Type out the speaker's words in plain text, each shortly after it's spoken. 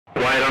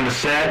on the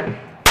set.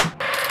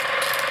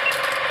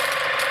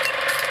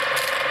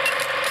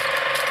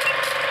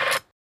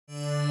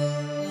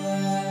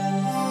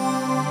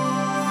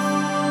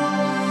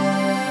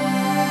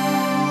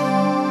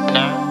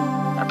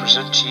 Now, I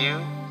present to you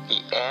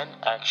the An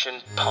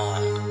Action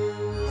Pod.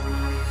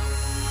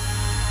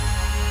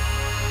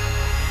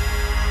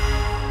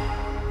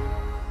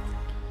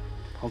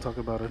 I'll talk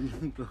about it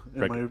in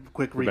my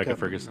quick recap. Rebecca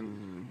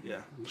Ferguson. Yeah,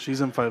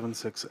 she's in 5 and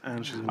 6,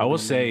 and she's. I will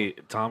say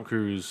Tom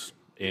Cruise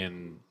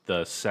in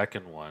the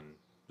second one.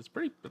 It's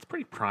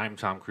pretty prime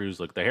Tom Cruise.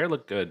 Like the hair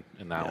looked good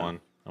in that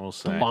one. I will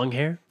say Long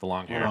hair? The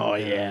long hair. Oh,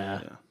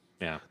 yeah.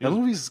 Yeah. That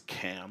movie's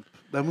camp.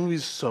 That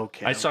movie's so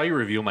camp. I saw your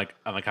review. I'm like,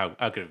 how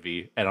could it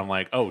be? And I'm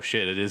like, oh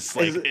shit, it is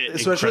like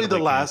especially the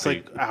incredibly last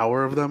campy.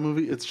 hour of that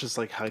movie. It's just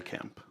like high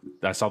camp.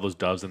 I saw those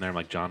doves in there. I'm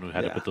like, John, who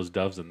had to Yeah. put those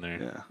doves in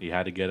there? Yeah. You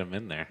had to get them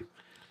in there.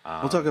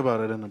 We'll talk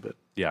about it in a bit.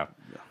 Yeah.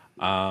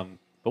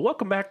 But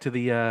welcome back to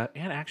the An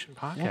Action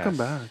Podcast. Welcome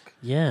back.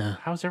 Yeah.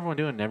 How's everyone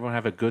doing? Everyone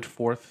have a good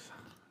Fourth?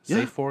 Yeah.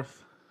 Safe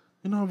Fourth?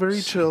 You know, very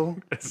chill.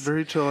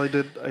 Very chill.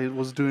 I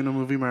was doing a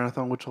movie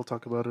marathon, which I'll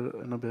talk about it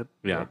in a bit.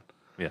 Yeah.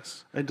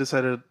 Yes. I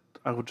decided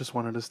I would just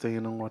wanted to stay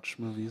in and watch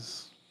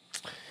movies.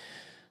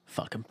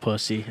 Fucking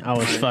pussy. I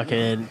was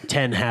fucking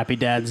 10 happy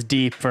dads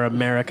deep for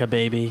America,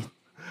 baby.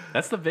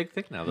 That's the big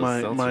thing now. Those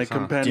My seltzers, huh?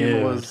 companion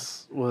Dude.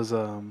 was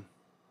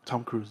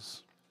Tom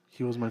Cruise.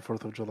 He was my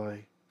 4th of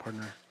July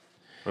partner.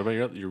 What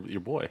about your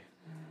boy?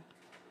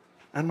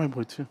 And my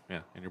boy too. Yeah,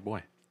 and your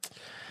boy.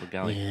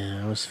 Galley.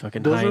 Yeah, I was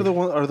fucking Those high. are the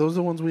ones. Are those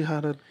the ones we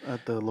had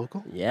at the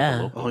local?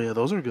 Yeah. Oh yeah,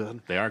 those are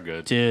good. They are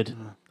good. Dude,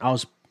 I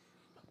was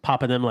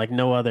popping them like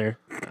no other.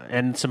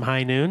 And some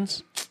high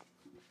noons.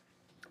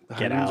 The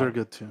Get Heinens out. are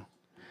good too.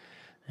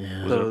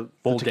 Yeah. The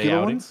full day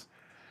tequila outing? ones.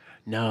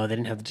 No, they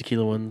didn't have the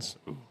tequila ones.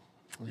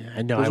 Yeah,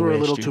 I know. Those I were a wished,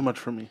 little dude. too much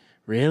for me.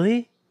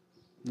 Really?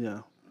 Yeah,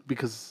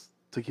 because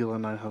tequila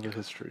and I have a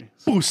history.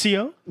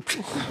 Bucio?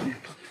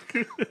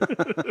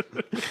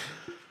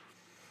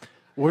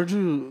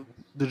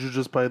 Did you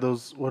just buy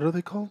those? What are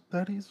they called?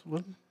 Daddies?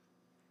 What?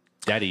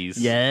 Daddies.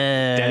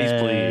 Yeah.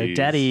 Daddies, please.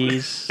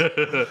 Daddies.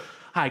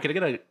 Hi, can I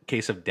get a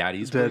case of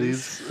daddies,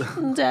 please?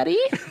 Daddies.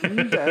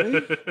 Daddy?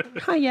 Daddy.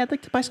 Hi, yeah, I'd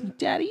like to buy some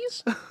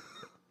daddies.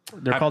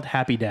 They're called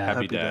Happy Dad. Happy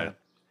Happy Dad. Dad.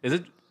 Is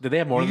it? Did they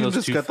have more You of can those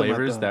just two get them at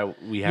flavors the-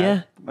 that we had?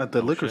 Yeah. At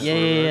the liquor shit. store.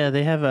 Yeah. right?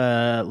 They have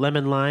a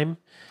lemon lime,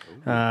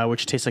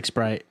 which tastes like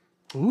Sprite.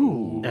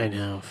 Ooh. I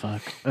know,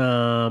 fuck.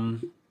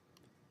 And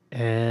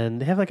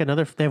they have like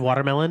they have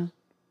watermelon,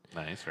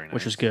 Nice, very nice.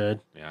 which was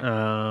good.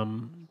 Yeah.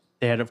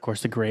 They had, of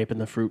course, the grape and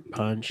the fruit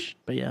punch.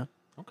 But yeah,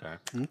 Okay.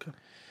 Okay.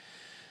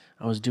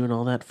 I was doing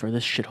all that for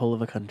this shithole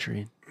of a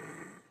country.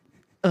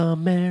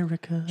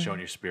 America. Showing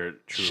your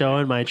spirit. Truly.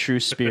 Showing my true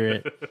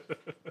spirit.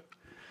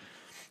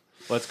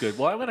 Well, that's good.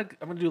 Well, I'm gonna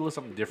do a little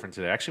something different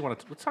today. I actually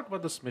let's talk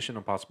about this Mission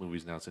Impossible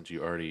movies now, since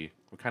we're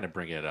kind of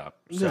bringing it up.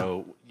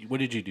 So, what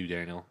did you do,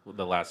 Daniel,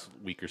 the last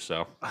week or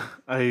so?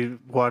 I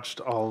watched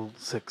all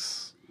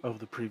 6 of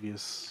the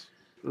previous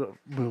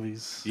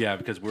movies. Yeah,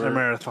 because I we're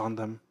marathoned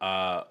them.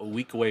 a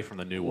week away from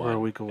the new one. We're a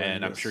week away,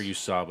 and I'm yes. sure you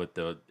saw, but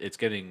it's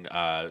getting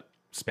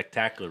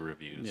spectacular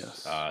reviews.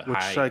 Yes, High which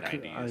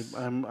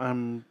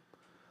 90s.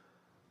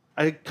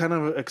 I kind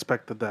of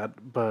expected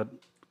that, but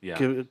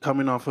Yeah.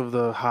 coming off of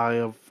the high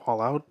of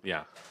Fallout,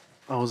 Yeah.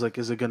 I was like,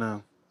 is it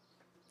gonna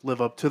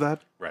live up to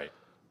that? Right.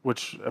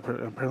 Which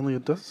apparently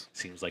it does.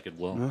 Seems like it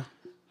will.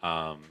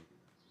 Yeah.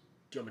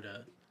 Do you want me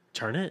to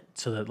turn it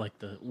so that like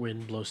the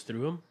wind blows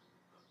through them?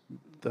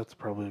 That's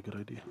probably a good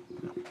idea.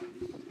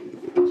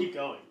 Keep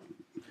going.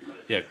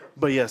 Yeah.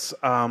 But yes,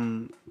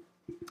 the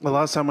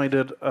last time I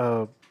did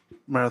a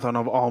marathon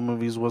of all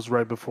movies was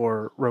right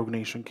before Rogue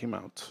Nation came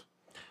out.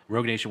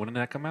 Rogue Nation. When did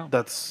that come out?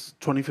 That's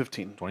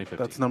 2015. 2015.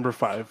 That's number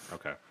 5.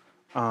 Okay.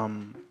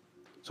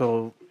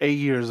 So 8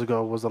 years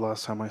ago was the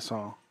last time I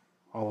saw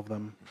all of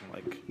them,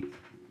 like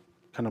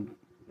kind of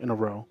in a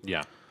row.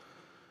 Yeah.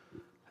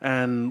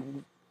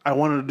 And I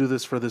wanted to do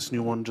this for this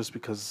new one just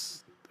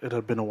because it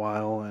had been a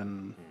while,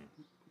 and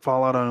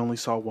Fallout I only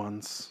saw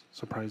once,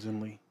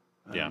 surprisingly.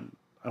 And Yeah.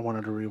 I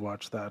wanted to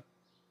rewatch that.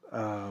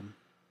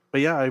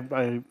 But yeah,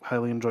 I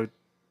highly enjoyed.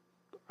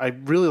 I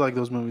really like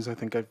those movies. I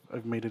think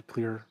I've made it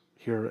clear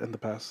here in the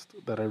past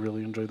that I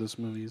really enjoy those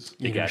movies.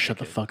 You gotta shut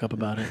the fuck up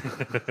about it.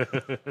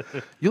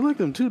 You like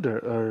them too,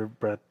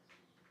 Brett?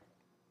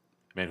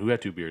 Man, who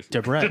had 2 beers?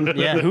 Brett.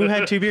 Yeah, who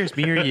had 2 beers?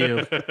 Me or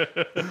you?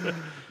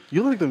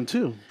 You like them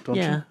too, don't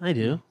you? Yeah, I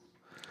do.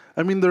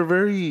 I mean, they're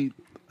very.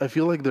 I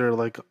feel like they're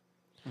like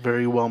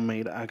very well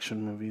made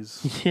action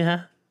movies.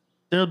 Yeah.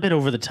 They're a bit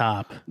over the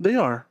top. They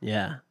are,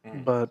 Yeah.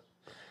 but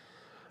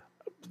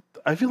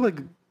I feel like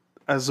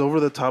as over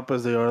the top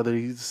as they are,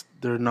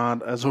 they're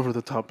not as over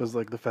the top as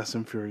like the Fast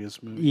and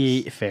Furious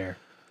movies. Yeah, fair.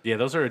 Yeah,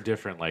 those are a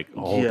different, like, a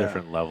whole Yeah.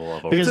 different level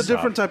of. It's a over the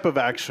different top. type of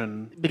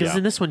action, Because Yeah.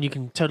 in this one, you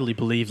can totally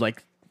believe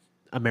like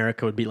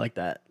America would be like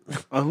that.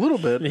 a little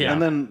bit, Yeah.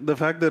 and then the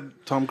fact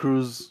that Tom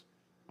Cruise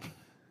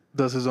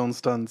does his own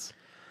stunts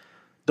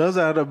does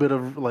add a bit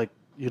of like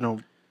He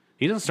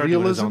doesn't start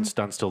doing his own realism.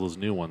 stunts till those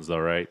new ones, though,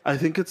 right? I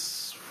think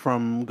it's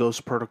from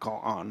Ghost Protocol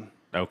on.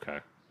 Okay.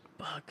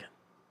 Fuck.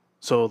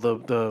 So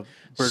the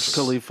Burj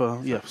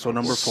Khalifa, yeah. So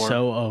number 4.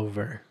 So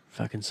over.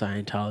 Fucking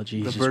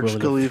Scientology. He's The just Burj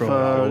willing to throw it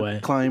all Khalifa away.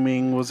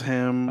 climbing was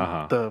him.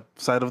 Uh-huh. The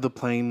side of the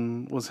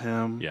plane was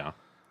him. Yeah.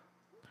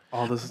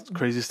 All this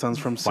crazy stunts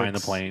from Flying the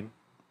 6. plane.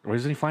 Or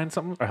isn't he flying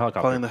something? Or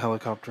helicopter? Flying the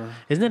helicopter.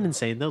 Isn't that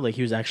insane though? Like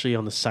he was actually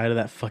on the side of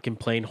that fucking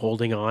plane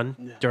holding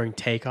on during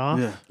takeoff.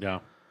 Yeah.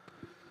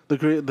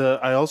 Yeah.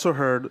 I also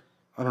heard,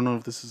 I don't know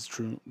if this is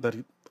true, that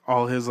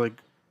all his like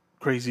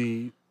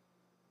crazy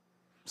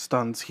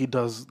stunts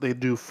they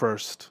do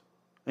first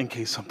in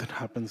case something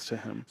happens to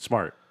him.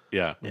 Smart.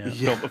 Yeah. Yeah.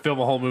 Film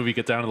a whole movie,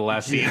 get down to the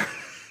last scene.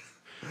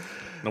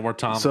 No more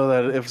Tom. So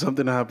that if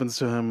something happens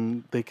to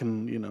him, they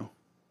can,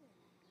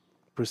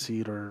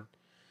 proceed or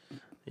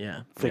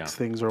Yeah. fix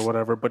things or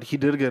whatever. But he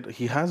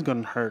has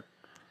gotten hurt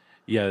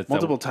yeah.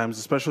 multiple times,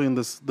 especially in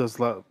this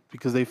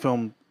because they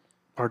filmed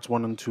parts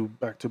 1 and 2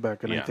 back to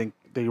back, and I Yeah. think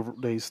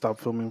they stopped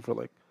filming for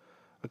like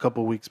a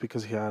couple weeks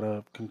because he had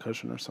a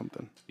concussion or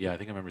something. Yeah, I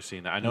think I remember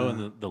seeing that. I know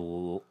in the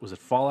was it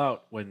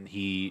Fallout when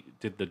he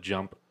did the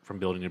jump from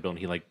building to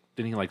building. He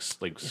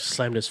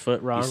Slammed his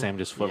foot wrong. he slammed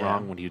his foot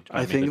wrong when he.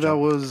 I made think the that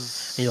jump.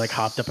 was. He like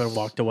hopped up and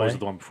walked What away. was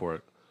the one before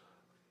it?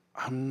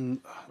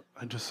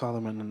 I just saw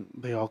them and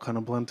they all kind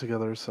of blend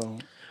together. So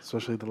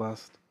especially the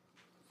last.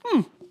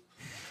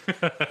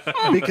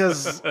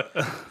 Because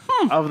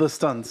of the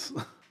stunts.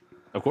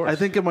 Of course. I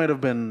think it might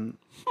have been.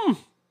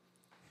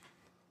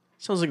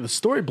 Sounds like the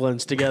story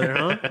blends together,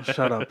 huh?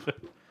 Shut up.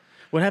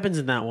 What happens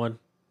in that one?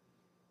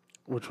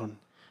 Which one?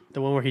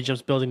 The one where he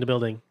jumps building to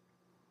building.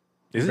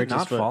 Is it breaks his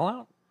not foot.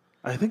 Fallout?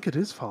 I think it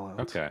is Fallout.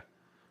 Okay.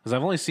 Because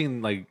I've only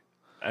seen like.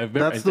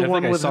 That's the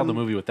one I with saw him- the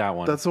movie with that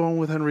one. That's the one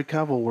with Henry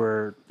Cavill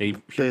where He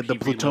the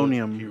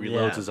plutonium. He reloads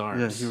Yeah. his yeah,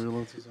 arms. he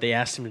reloads his. They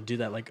asked him to do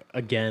that like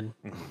again,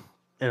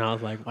 and I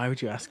was like, "Why would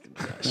you ask?"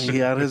 That? He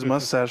had his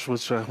mustache,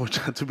 which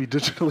had to be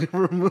digitally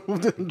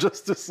removed in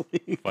Justice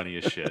League. Funny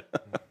as shit.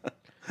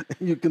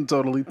 You can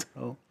totally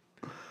tell.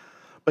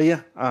 But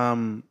yeah,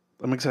 I'm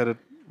excited,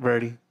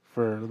 ready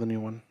for the new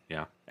one.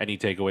 Yeah. Any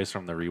takeaways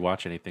from the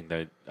rewatch? Anything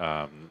that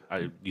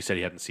you said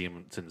you hadn't seen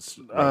him since?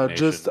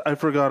 Just I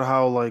forgot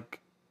how like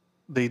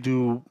they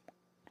do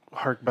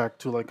hark back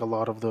to like a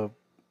lot of the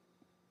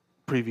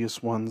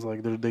previous ones.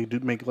 Like they do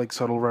make like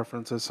subtle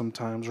references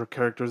sometimes, or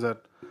characters that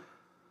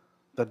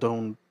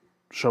don't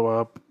show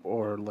up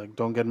or like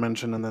don't get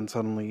mentioned, and then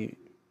suddenly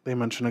they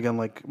mention again,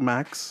 like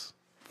Max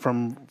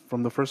from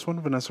the first one,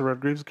 Vanessa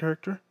Redgrave's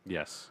character.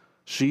 Yes.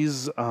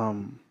 She's I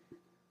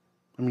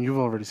mean, you've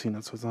already seen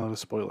it, so it's not a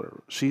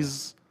spoiler.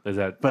 She's Is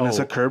that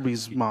Vanessa oh,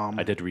 Kirby's mom.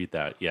 I did read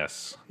that.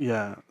 Yes.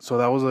 Yeah, so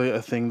that was a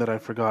thing that I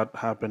forgot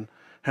happened.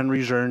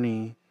 Henry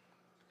Journey,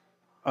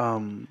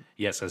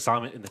 Yes, I saw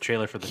him in the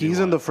trailer for the. he's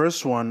new in one. the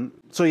first one.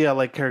 So yeah,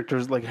 like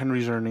characters like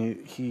Henry Journey,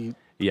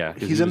 Yeah,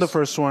 'cause he's he in the was-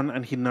 first one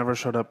and he never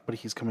showed up, but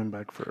he's coming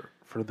back for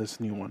this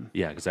new one.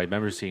 Yeah, because I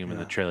remember seeing him in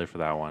the trailer for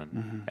that one,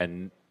 Mm-hmm.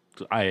 and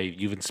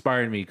you've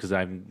inspired me because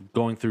I'm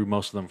going through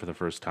most of them for the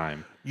first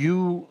time.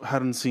 You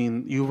had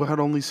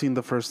only seen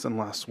the first and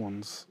last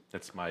ones.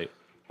 That's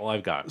all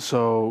I've got.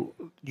 So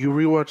you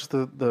rewatched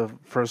the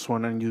first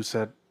one and you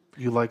said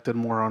you liked it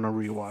more on a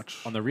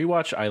rewatch. On the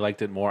rewatch, I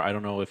liked it more. I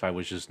don't know if I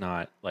was just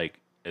not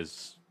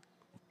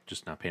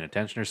not paying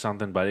attention or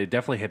something, but it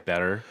definitely hit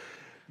better.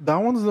 That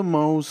one's the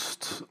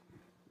most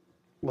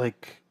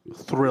like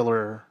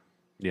thriller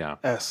Yeah.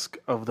 esque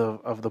of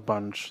the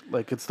bunch.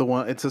 Like it's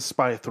a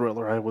spy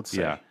thriller, I would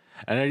say. Yeah,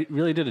 and I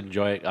really did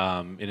enjoy it.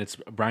 And it's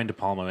Brian De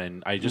Palma,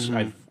 and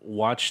I've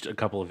watched a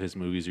couple of his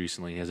movies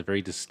recently. He has a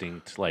very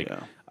distinct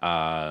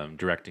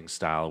directing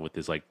style with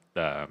his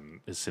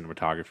his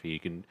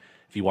cinematography.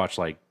 If you watch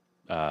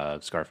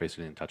Scarface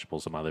and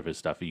Untouchables, some other of his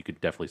stuff, you could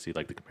definitely see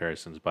like the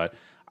comparisons. But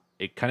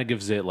it kind of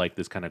gives it like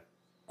this kind of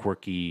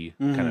quirky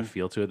kind of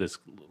feel to it, this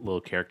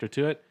little character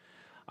to it.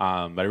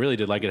 But I really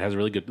did like it. It has a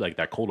really good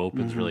that cold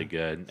open's really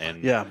good,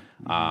 and Yeah.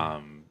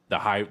 the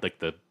high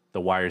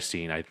the wire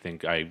scene. I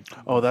think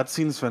That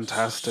scene's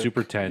fantastic.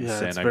 super tense, Yeah,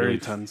 and it's I very really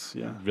tense.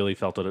 Yeah. really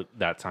felt it at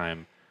that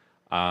time.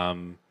 I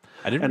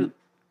didn't. Really,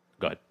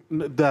 go ahead.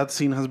 That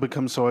scene has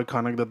become so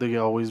iconic that they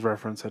always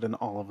reference it in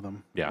all of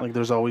them. Yeah. Like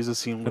there's always a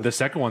scene with The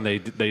second one,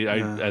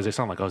 as I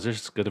saw, I'm like, oh, is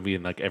this going to be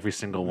in like every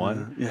single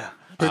one? yeah,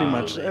 pretty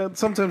much.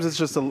 Sometimes it's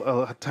just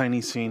a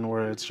tiny scene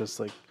where it's just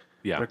like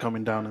Yeah. they're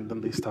coming down and then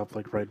they stop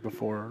like right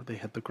before they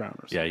hit the ground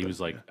or something. Yeah, he was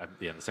like,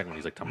 in the second one,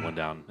 he's like tumbling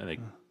down, and they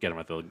get him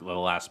at the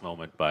last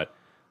moment. But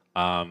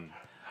I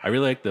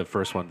really like the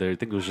first one. I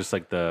think it was just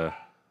like the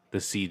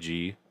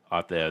CG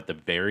at the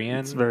very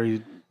end. It's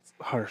very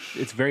harsh.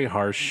 It's very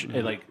harsh.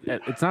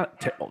 It's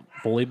not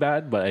fully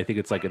bad, but I think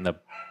it's like when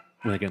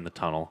they get in the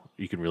tunnel,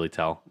 you can really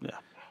tell.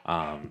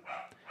 Yeah.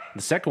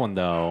 The second one,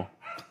 though.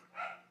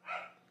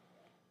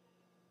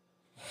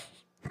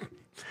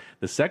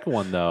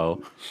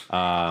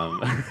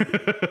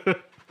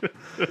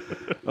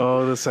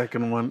 Oh, the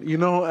second one.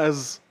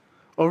 As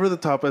over the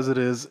top as it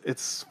is,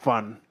 it's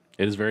fun.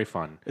 It is very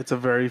fun. It's a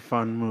very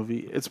fun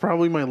movie. It's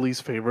probably my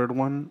least favorite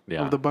one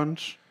Yeah. of the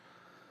bunch.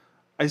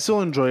 I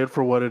still enjoy it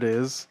for what it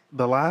is.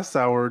 The last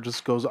hour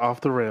just goes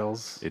off the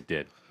rails. It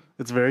did.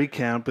 It's very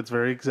camp. It's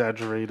very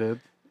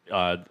exaggerated.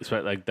 So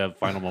like the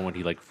final moment,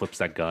 he like flips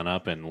that gun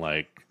up and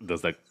like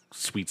does that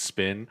sweet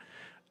spin.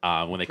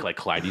 When they like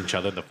collide each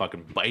other, the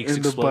fucking bikes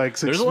And the explode.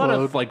 bikes There's a lot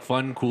of explode. like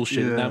fun, cool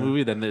shit in Yeah. that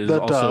movie. Then there's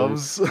The also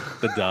doves.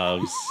 the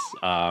doves,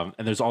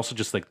 and there's also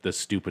just like the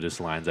stupidest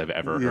lines I've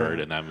ever heard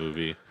in that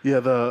movie. Yeah,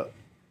 the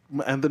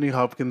Anthony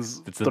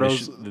Hopkins It's the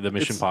throws the Mission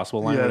it's-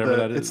 Impossible line, whatever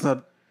that is.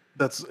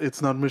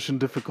 It's not mission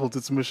difficult.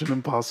 It's mission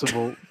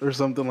impossible or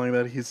something like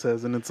that. He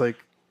says, and it's like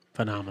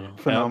Phenomenal.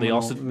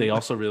 phenomenal. They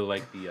also really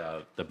like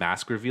the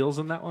mask reveals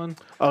in that one.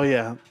 Oh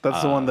yeah,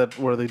 that's the one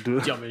where they do.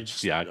 Do you want me to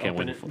just Yeah, I can't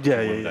open wait. it?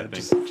 Yeah.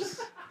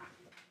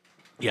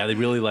 Yeah, they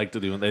really like to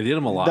do. They did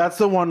them a lot. That's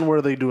the one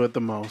where they do it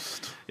the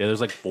most. Yeah,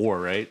 there's like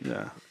 4, right?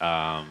 Yeah.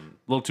 A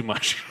little too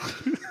much.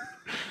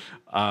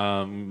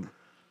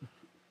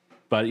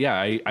 But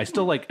yeah, I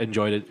still like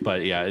enjoyed it.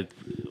 But yeah,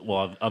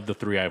 of the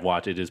 3 I've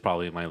watched, it is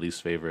probably my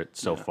least favorite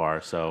so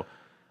far. So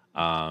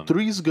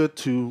 3 is good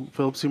too.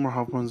 Philip Seymour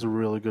Hoffman's a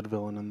really good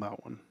villain in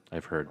that one.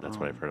 I've heard that's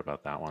what I've heard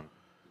about that one.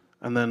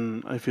 And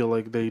then I feel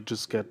like they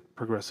just get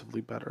progressively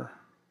better.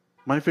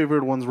 My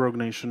favorite one's Rogue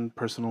Nation.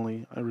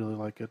 Personally, I really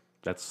like it.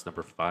 That's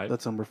number 5.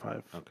 That's number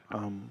 5. Okay.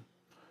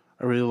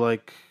 I really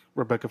like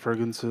Rebecca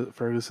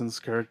Ferguson's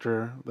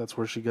character. That's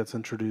where she gets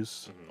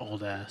introduced.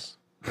 Old ass.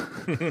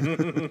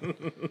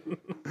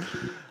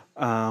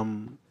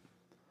 And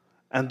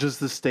just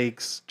the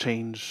stakes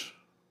change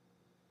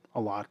a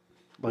lot.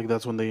 Like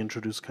that's when they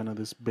introduce kind of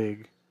this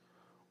big,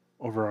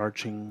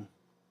 overarching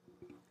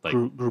Like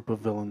group of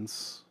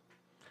villains.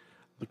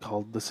 They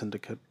called the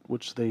Syndicate,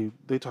 which they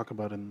talk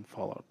about in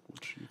Fallout,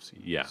 which you've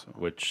seen. yeah, so.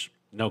 which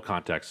no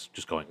context,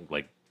 just going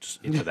like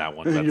just into that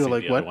one. You're I've seen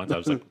like, the other what? ones. I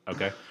was like,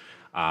 okay.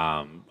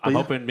 I'm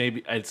hoping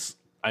maybe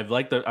I'm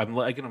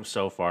liking them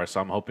so far,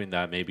 so I'm hoping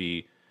that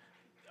maybe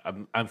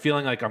I'm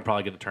feeling like I'm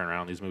probably going to turn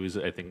around these movies.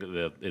 I think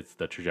it's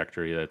the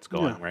trajectory that's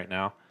going right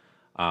now.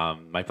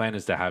 My plan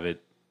is to have the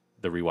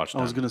rewatch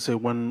done. I was gonna say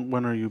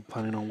when are you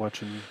planning on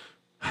watching?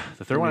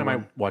 The third one I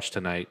might watch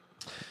tonight.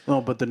 No,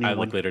 but the new one.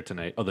 Like later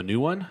tonight. Oh, the new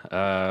one?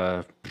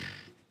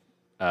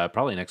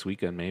 Probably next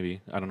weekend,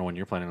 maybe. I don't know when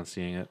you're planning on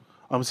seeing it.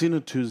 I'm seeing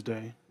it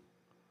Tuesday.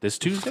 This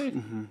Tuesday?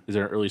 Mm-hmm. Is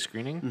there an early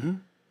screening? Mm-hmm.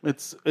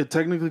 It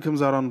technically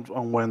comes out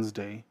on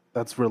Wednesday.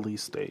 That's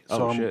release day.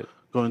 So I'm shit.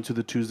 going to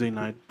the Tuesday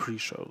night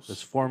pre-shows.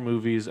 There's 4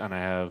 movies, and I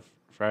have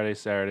Friday,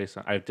 Saturday,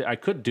 Sunday. I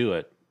could do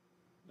it.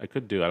 I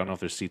don't know if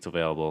there's seats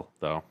available,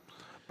 though.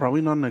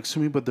 Probably not next to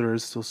me, but there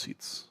is still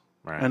seats.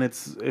 Right. And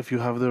it's if you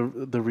have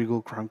the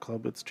Regal Crown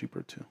Club, it's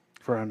cheaper too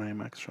for an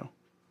IMAX show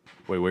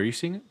Wait, where are you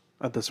seeing it?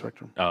 at the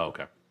Spectrum. Oh,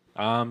 okay.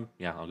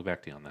 Yeah, I'll get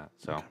back to you on that.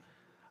 So,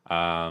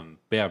 but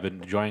yeah, I've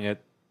been enjoying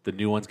it. The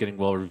new one's getting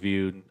well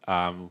reviewed,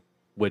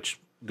 which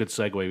good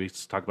segue. We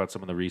talk about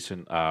some of the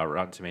recent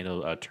Rotten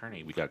Tomato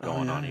tourney we got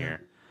going on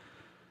here.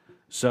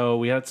 So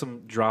we had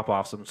some drop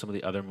offs on some of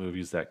the other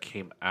movies that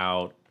came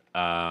out.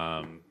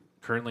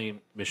 Currently,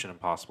 Mission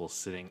Impossible is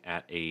sitting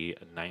at a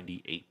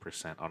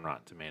 98% on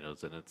Rotten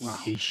Tomatoes, and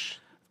it's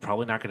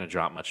probably not going to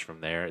drop much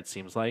from there. It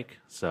seems like.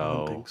 So I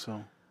don't think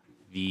so.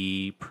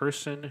 the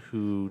person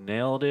who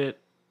nailed it,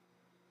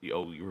 you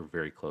were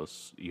very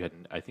close.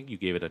 I think you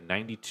gave it a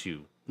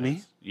 92.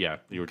 Me? Yeah,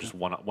 you were just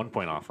one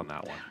point off on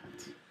that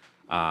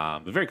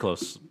one. But very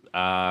close.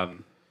 Yeah,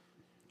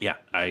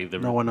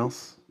 No one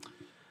else.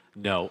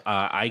 No,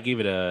 I gave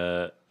it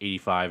a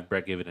 85.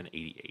 Brett gave it an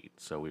 88.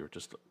 So we were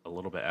just a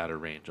little bit out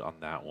of range on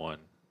that one.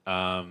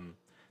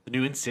 The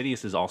new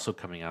Insidious is also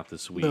coming out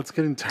this week. That's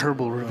getting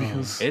terrible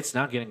reviews. It's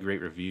not getting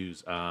great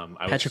reviews.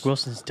 Patrick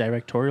Wilson's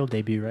directorial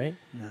debut, right?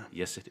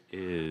 Yes, it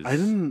is. I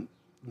didn't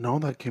know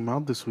that came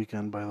out this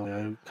weekend. By the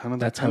way,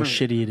 That's how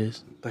shitty it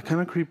is. That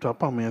kind of creeped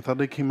up on me. I thought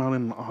they came out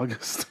in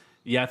August.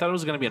 Yeah, I thought it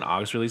was going to be an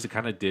August release. It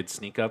kind of did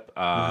sneak up.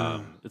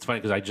 It's funny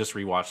because I just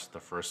rewatched the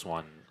first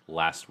one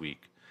last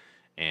week,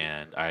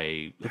 and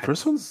The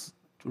first one's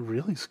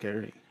really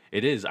scary.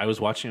 It is. I was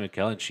watching with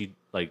Kelly, and she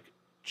like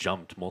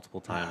jumped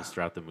multiple times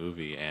throughout the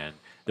movie, and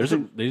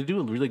they do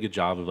a really good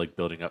job of like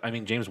building up. I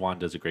mean, James Wan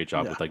does a great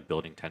job with like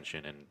building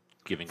tension and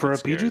giving For good a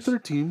scares.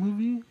 PG-13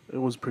 movie, it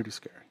was pretty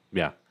scary.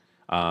 Yeah,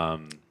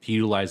 he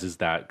utilizes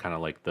that kind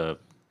of like the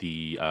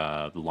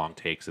long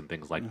takes and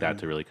things like that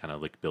to really kind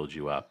of like build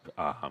you up.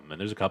 And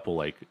there's a couple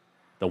like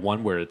the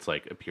one where it's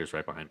like appears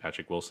right behind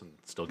Patrick Wilson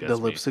still gets The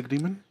me. lipstick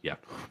demon. Yeah,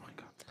 Oh my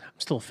god. I'm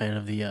still a fan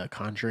of the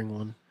Conjuring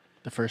one,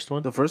 the first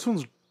one. The first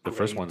one's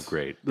first one's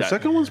great. The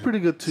second one's pretty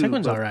good too. Second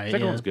one's but all right.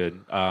 Second Yeah. one's good.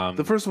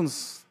 The first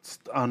one's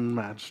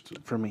unmatched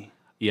for me.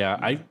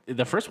 Yeah,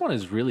 the first one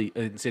is really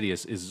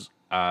Insidious. Is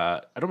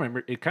I don't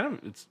remember.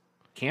 It's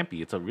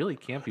campy. It's a really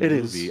campy It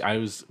is. movie.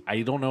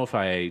 I don't know if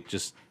I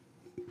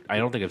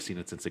don't think I've seen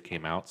it since it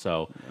came out.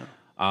 So,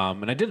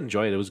 and I did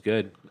enjoy it. It was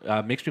good.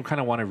 Makes me kind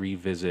of want to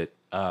revisit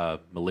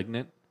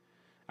 *Malignant*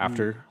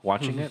 after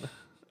watching it.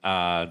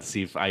 To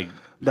see if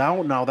That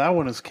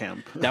one is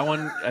camp. that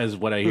one is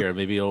what I hear.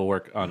 Maybe it'll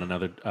work on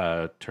another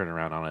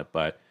turnaround on it.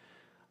 But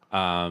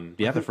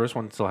yeah, the first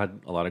one still had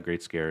a lot of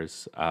great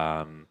scares.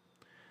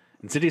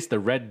 Insidious: The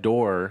Red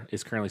Door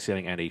is currently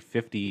sitting at a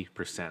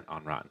 50%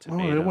 on Rotten Oh,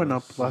 Tomatoes. it went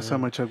up. Last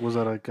time I checked was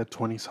at like a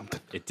 20 something.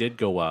 It did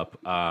go up.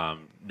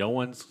 No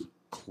one's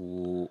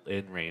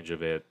in range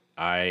of it.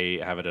 I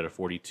have it at a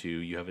 42.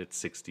 You have it at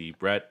 60.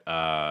 Brett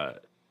at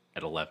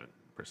 11%.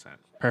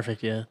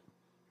 Perfect. Yeah.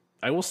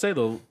 I will say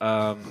though,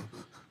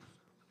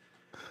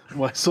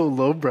 Why so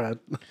low, Brad?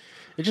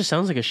 It just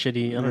sounds like a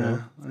shitty. I don't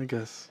know. I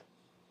guess.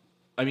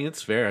 I mean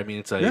it's fair. I mean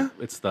it's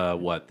it's the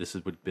what? This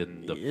would have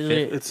been the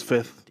fifth. It's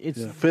fifth. It's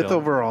fifth film.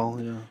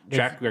 overall. Yeah.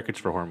 Track records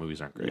for horror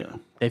movies aren't great. Yeah.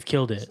 They've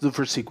killed it.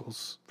 For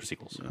sequels. For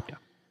sequels. Yeah.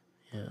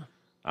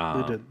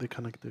 Yeah. They did. They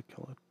kind of did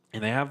kill it.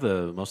 And they have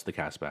the most of the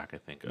cast back, I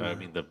think. I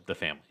mean the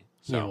family.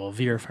 So Yeah. Well,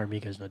 Vera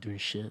Farmiga's not doing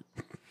shit.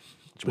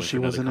 But she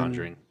wasn't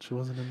in. She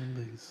wasn't in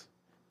these.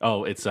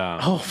 Oh, it's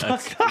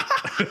fuck.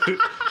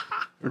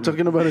 We're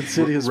talking about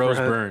Insidious. Rose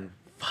Brad. Byrne.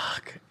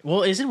 Fuck.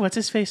 Well, isn't what's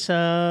his face?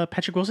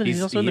 Patrick Wilson.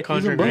 He's also in the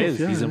Conjuring. both, right?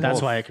 yeah. He's in That's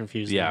both. why I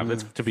confused. Yeah, them.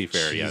 but to be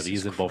fair, Jesus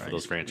he's in both of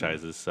those Christ,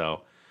 franchises.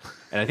 So,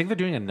 and I think they're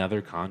doing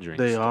another Conjuring.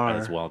 They are.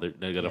 as well.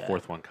 They got a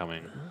fourth one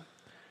coming.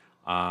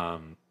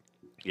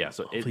 Yeah.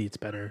 So Hopefully, it's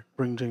better.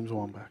 Bring James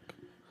Wan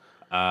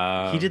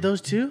back. He did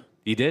those too.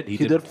 he did. He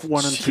did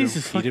 1 and 2. Jesus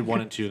He did fucking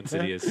 1 and 2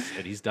 Insidious,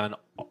 and he's done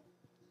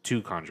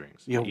 2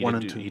 Conjurings. Yeah, he 1 didn't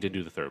and do- 2. He didn't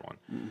do the third one.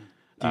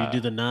 Did you do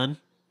the Nun?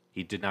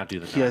 He did not do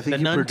the Nun. Yeah, I think The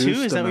he Nun produced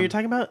 2? Is the that what Nun. you're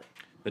talking about?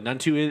 The Nun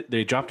 2.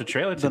 They dropped a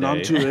trailer today. The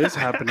Nun 2 is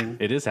happening.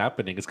 It is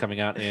happening. It's coming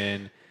out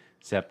in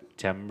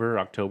September,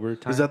 October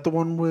time. Is that the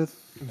one with?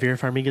 Vera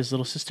Farmiga's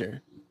little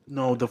sister.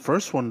 No, the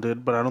first one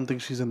did, but I don't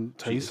think she's in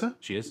Taisa.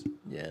 She is.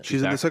 Yeah.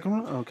 She's in the back. second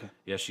one. Oh, okay.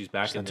 Yeah, she's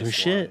back in not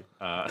this doing one.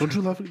 shit. Don't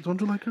you love?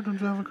 Don't you like her? Don't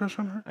you have a crush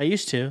on her? I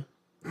used to.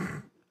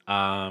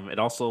 It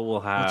also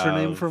will have. What's her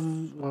name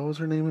from? What was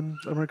her name in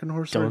American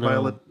Horror Story? Don't know.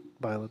 Violet.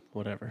 Violet.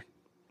 Whatever.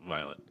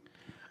 Violet.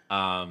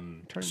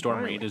 Storm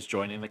Violet. Reed is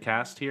joining the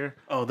cast here.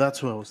 Oh, that's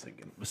who I was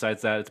thinking.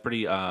 Besides that, it's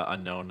pretty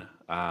unknown.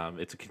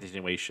 It's a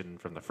continuation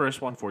from the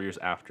first one, 4 years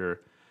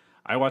after.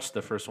 I watched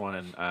the first one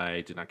and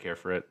I did not care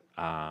for it.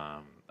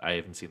 I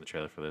haven't seen the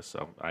trailer for this,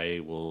 so I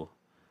will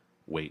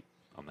wait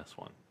on this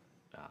one.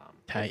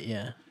 Tight,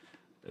 yeah.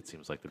 It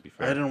seems like to be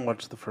I fair. didn't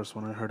watch the first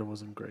one. I heard it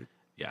wasn't great.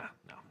 Yeah,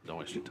 no, don't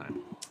waste your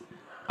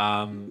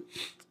time.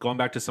 Going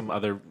back to some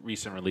other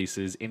recent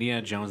releases,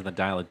 Indiana Jones and the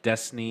Dial of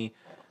Destiny,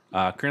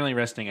 currently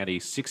resting at a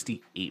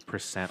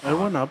 68%. It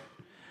went up.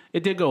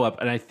 It did go up,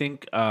 and I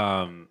think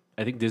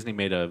Disney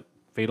made a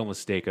fatal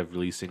mistake of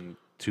releasing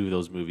 2 of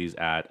those movies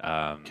at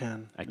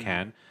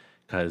Cannes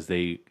because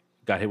they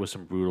got hit with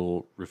some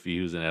brutal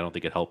reviews, and I don't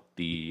think it helped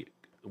the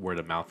word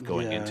of mouth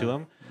going into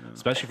them,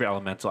 especially for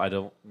Elemental. I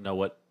don't know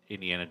what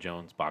Indiana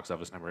Jones box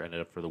office number ended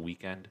up for the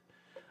weekend.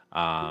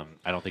 I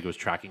don't think it was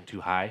tracking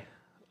too high,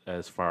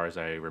 as far as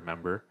I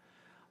remember.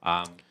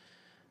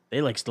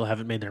 They still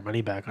haven't made their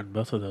money back on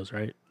both of those,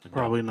 right?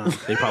 Probably not.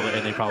 They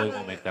probably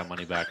won't make that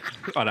money back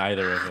on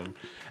either of them.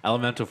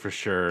 Elemental for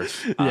sure.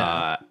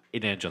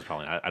 Indiana Jones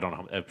probably not. I don't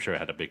know. I'm sure it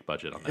had a big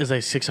budget on It was that.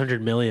 like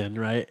 600 million,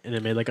 right? And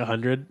it made like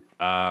 100.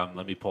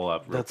 Let me pull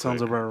up. real That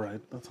sounds quick. about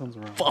right. That sounds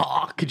about right.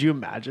 Fuck, could you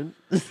imagine?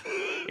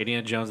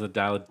 Indiana Jones and the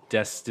Dial of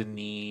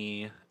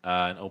Destiny,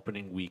 an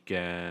opening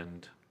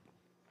weekend.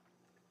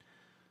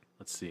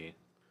 Let's see.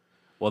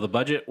 Well, the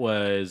budget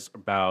was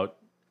about,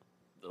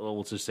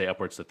 let's just say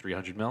upwards to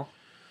 300 mil.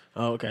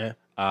 Oh, okay.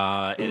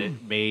 And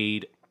it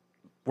made,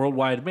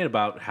 worldwide, it made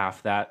about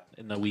half that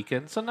in the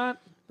weekend. So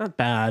not Not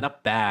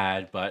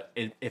bad. but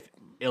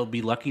it'll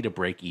be lucky to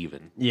break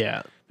even,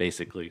 Yeah.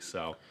 basically.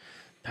 So,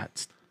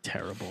 That's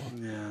terrible.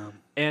 Yeah.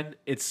 and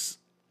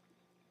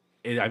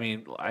I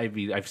mean,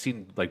 I've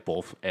seen like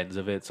both ends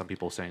of it. Some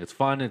people saying it's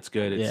fun, it's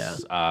good.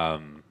 It's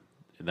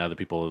and other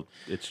people,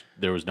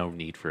 there was no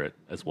need for it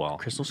as well.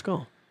 Crystal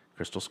Skull.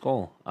 Crystal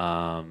Skull.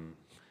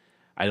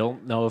 I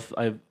don't know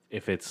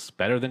if it's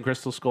better than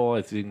Crystal Skull.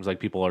 It seems like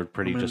people are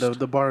pretty I mean, just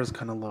the bar is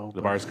kind of low.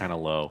 the bar is kind of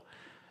low.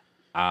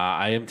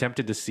 I am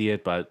tempted to see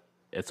it, but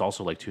it's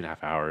also like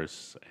 2.5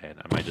 hours, and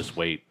I might just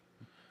wait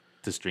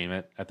to stream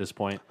it at this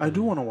point. I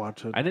do want to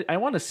watch it. I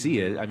want to see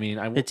it. I mean,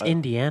 It's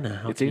Indiana.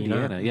 How It's can you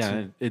not?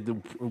 Indiana. Yeah,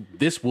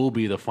 this will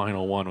be the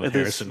final one with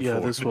Harrison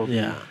Ford. This will be.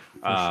 Yeah.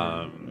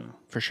 For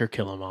For sure,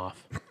 kill him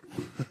off.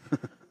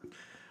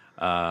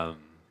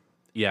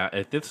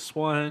 Yeah, this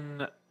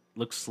one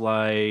looks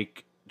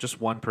like just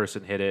one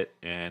person hit it,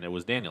 and it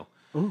was Daniel.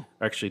 Ooh.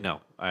 Actually,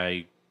 no,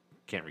 I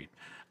can't read.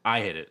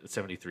 I hit it at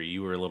 73.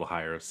 You were a little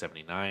higher,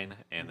 79,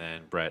 and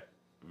then Brett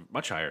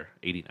much higher,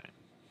 89.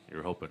 You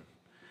were hoping,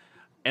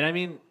 and I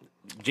mean,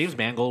 James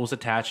Mangold was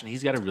attached, and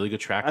he's got a really good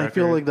track record. I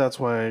feel like that's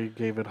why I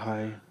gave it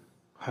higher.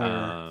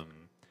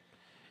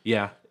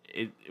 Yeah,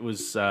 it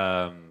was.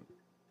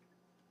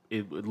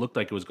 It looked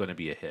like it was going to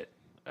be a hit.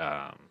 It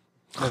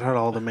had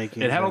all the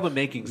makings. It had all the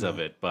makings of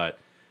it, but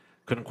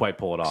couldn't quite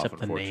pull it off. Except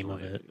the name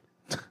Unfortunately, of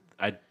it.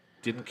 I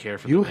didn't care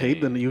for. You the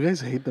hate name. you guys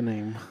hate the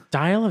name.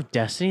 Dial of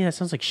Destiny? That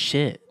sounds like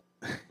shit.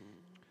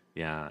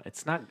 Yeah,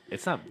 it's not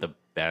the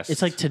best.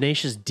 It's like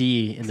Tenacious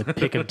D in the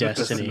Pick of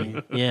Destiny.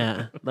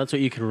 Yeah, that's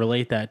what you can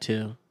relate that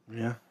to.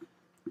 Yeah.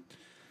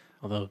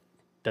 Although,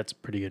 that's a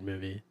pretty good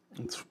movie.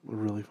 It's a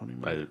really funny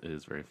movie. It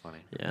is very funny.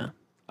 Yeah.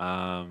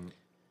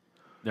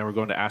 Then we're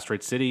going to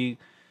Asteroid City.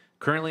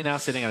 Currently now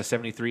sitting at a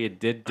 73. It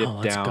did dip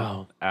let's down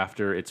go.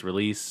 after its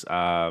release.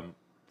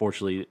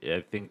 Fortunately,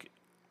 I think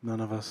None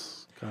of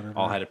us got it.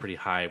 all right. had it pretty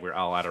high. We're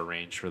all out of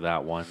range for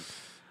that one.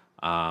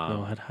 We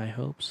all had high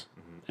hopes.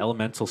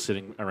 Elemental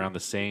sitting around the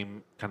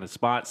same kind of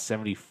spot,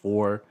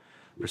 74%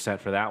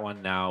 for that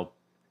one. Now,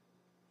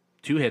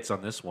 2 hits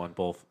on this one.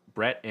 Both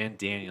Brett and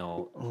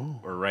Daniel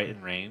were right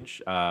in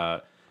range.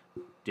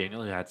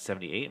 Daniel had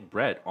 78, and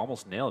Brett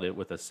almost nailed it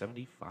with a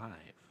 75.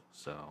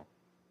 So,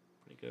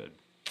 pretty good.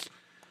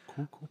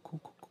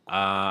 Cool.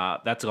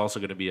 That's also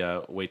going to be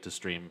a wait to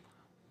stream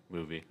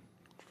movie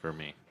for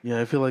me. Yeah,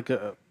 I feel like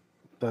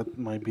that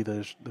might be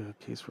the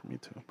case for me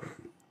too, but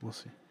we'll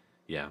see.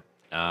 Yeah.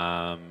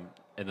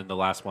 And then the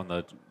last one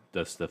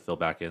to fill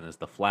back in is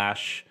The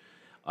Flash.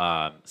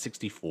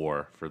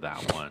 64 for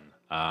that one.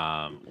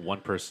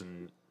 One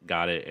person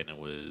got it, and it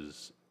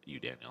was you,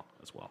 Daniel,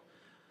 as well.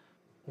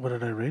 What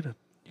did I rate it?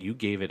 You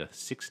gave it a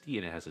 60,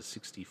 and it has a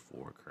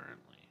 64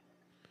 currently.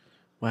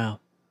 Wow.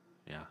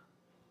 Yeah.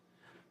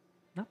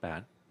 Not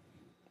bad.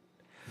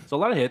 So a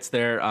lot of hits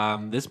there.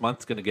 This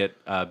month's going to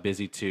get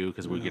busy, too,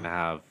 because we're going to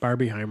have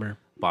Barbieheimer.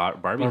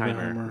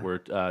 Barbieheimer.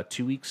 We're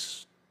 2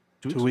 weeks.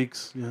 2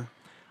 weeks, yeah.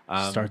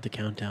 Start the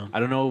countdown. I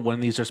don't know when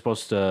these are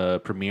supposed to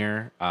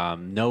premiere.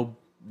 No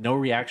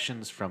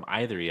reactions from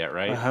either yet,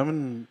 right? I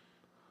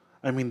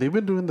mean, they've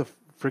been doing the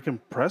freaking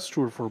press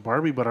tour for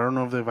Barbie, but I don't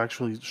know if they've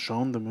actually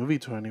shown the movie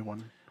to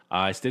anyone.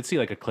 I did see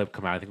like a clip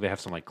come out. I think they have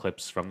some like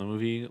clips from the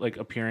movie like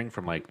appearing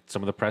from like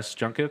some of the press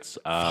junkets.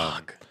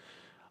 Fuck.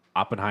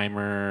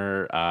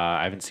 Oppenheimer.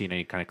 I haven't seen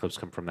any kind of clips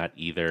come from that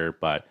either.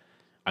 But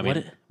I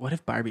mean, What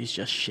if Barbie's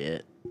just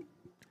shit?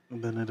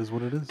 And then it is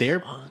what it is.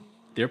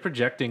 they're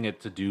projecting it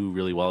to do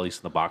really well, at least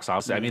in the box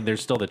office. I mean,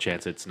 there's still the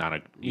chance it's not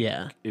a.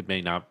 Yeah. It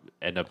may not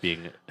end up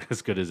being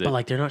as good as it. But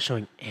like they're not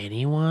showing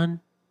anyone.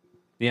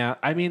 Yeah,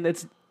 I mean,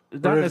 it's not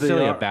if they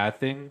necessarily a are- bad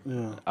thing.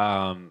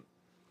 Yeah.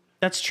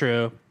 That's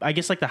true. I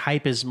guess like the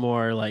hype is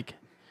more like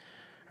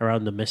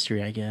around the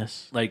mystery, I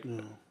guess. Like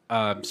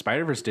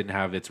Spider-Verse didn't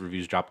have its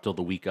reviews dropped till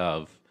the week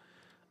of,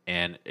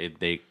 and it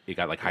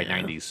got like high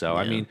 90s. So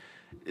I mean,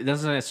 it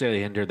doesn't necessarily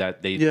hinder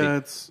that they Yeah, they,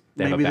 it's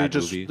they have a maybe bad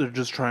movie. they're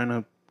just trying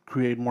to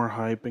create more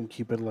hype and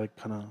keep it like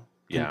kind of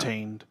Yeah.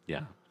 contained.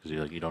 Yeah,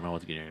 because you don't know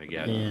what you're gonna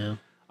get. Yeah.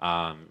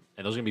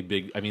 And those are gonna be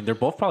big. I mean, they're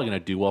both probably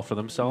gonna do well for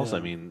themselves. Yeah.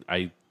 I mean,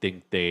 I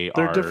think they're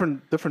They're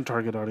different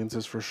target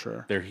audiences for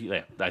sure.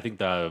 Yeah, I think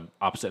the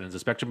opposite ends of the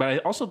spectrum, but I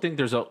also think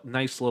there's a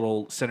nice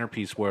little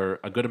centerpiece where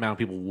a good amount of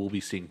people will be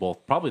seeing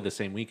both, probably the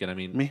same weekend. I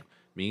mean,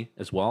 me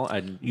as well,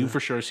 and you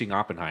for sure seeing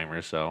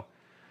Oppenheimer, so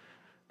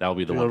that will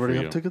be the You one for already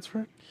you. have tickets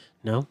for it?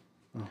 No.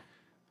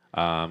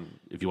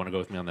 If you want to go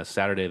with me on this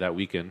Saturday that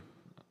weekend,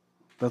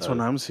 That's when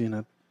I'm seeing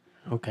it.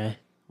 Okay.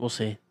 We'll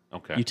see.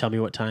 okay, You tell me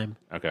what time.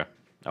 okay,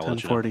 I'll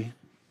let you know. 10:40.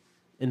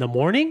 In the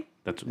morning?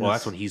 That's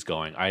Yes. when he's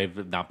going. I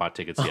have not bought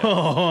tickets yet.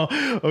 Oh,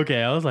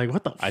 okay. I was like,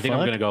 what the I think I'm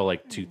gonna go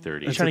like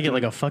 2:30. I'm trying to get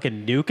like a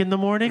fucking nuke in the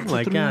morning.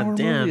 Like, It's a 3-hour god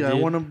damn, movie. dude. I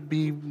want to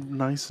be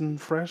nice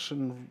and fresh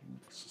and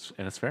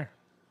and it's fair.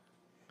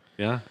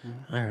 Yeah,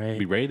 All right.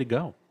 be ready to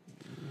go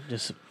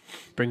Just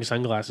bring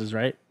sunglasses,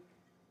 right?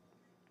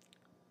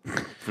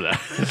 for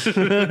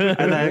that.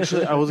 and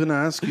I was gonna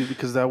ask you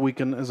because that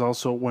weekend is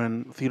also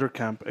when theater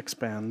camp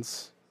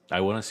expands.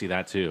 I want to see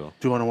that too.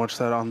 Do you want to watch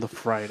that on the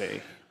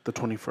Friday, the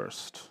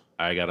 21st?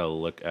 I gotta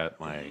look at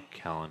my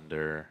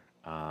calendar.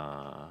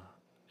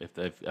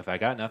 If I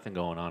got nothing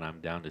going on, I'm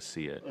down to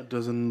see it. It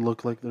doesn't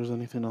look like there's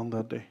anything on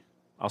that day.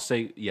 I'll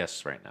say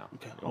yes right now.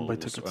 Okay, I'll buy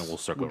tickets. And we'll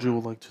circle. Would you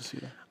like to see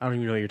that? I don't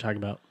even know what you're talking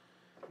about.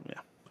 Yeah,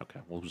 Okay,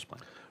 we'll just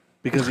plan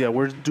because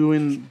we're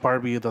doing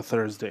Barbie the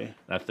Thursday,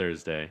 that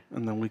Thursday.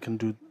 and then we can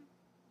do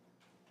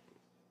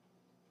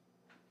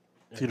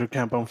theater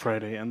camp on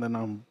Friday, and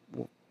then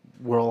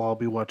we'll all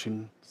be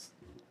watching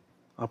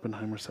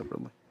Oppenheimer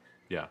separately.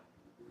 Yeah.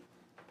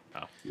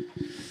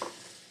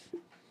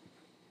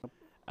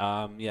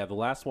 Yeah, the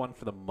last one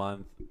for the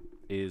month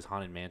is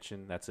Haunted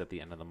Mansion. That's at the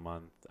end of the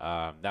month.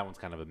 That one's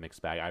kind of a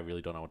mixed bag. I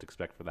really don't know what to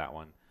expect for that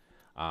one.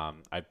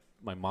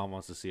 My mom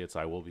wants to see it, so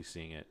I will be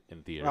seeing it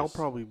in theaters. I'll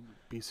probably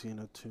be seeing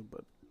it too,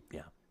 but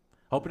Yeah.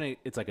 Hoping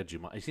it's like a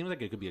Jumanji. It seems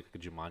like it could be like a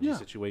Jumanji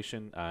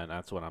situation, and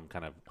that's what I'm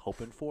kind of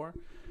hoping for.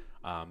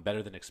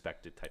 Better than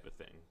expected type of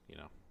thing, you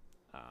know.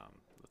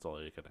 That's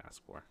all you can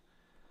ask for.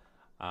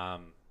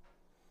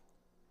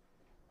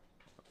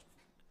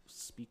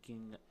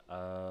 Speaking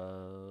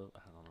of, I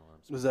don't know what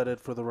I'm is that it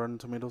for the Rotten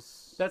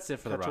Tomatoes? That's it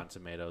for the Ketchup? Rotten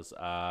Tomatoes.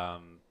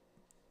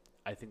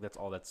 I think that's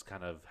all that's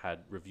kind of had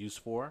reviews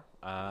for.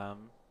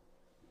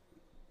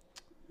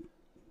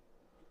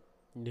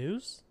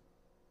 News?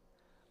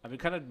 I've been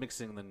kind of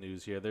mixing the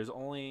news here. There's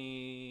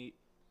only,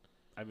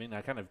 I mean,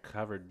 I kind of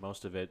covered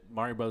most of it.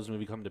 Mario Bros.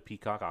 Movie coming to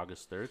Peacock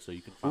August 3rd, so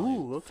you can finally,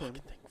 Ooh, okay.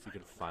 you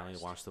can finally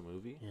watch the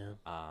movie. Yeah.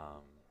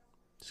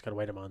 Just gotta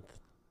wait a month.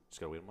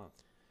 Just gotta wait a month.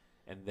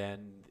 And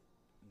then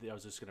I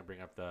was just gonna bring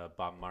up the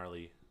Bob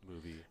Marley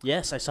movie.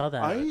 Yes, I saw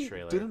that. I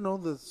trailer. didn't know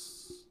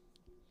this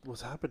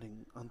was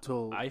happening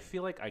until I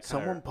feel like I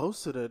someone kind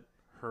posted it.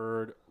 of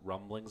heard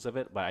rumblings of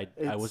it, but I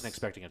It's- wasn't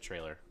expecting a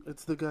trailer.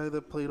 It's the guy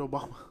that played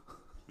Obama.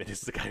 It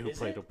is the guy who Is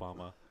played it?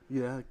 Obama.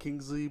 Yeah,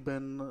 Kingsley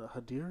Ben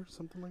Hadir,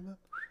 something like that.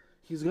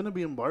 He's gonna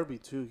be in Barbie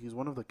too. He's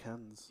one of the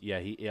Kens.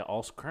 Yeah,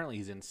 also currently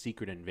he's in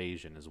Secret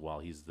Invasion as well.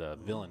 He's the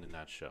villain in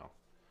that show.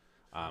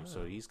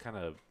 So he's kind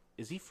of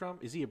is he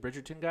a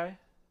Bridgerton guy?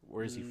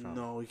 Where is he from?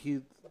 No,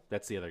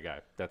 That's the other guy.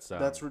 That's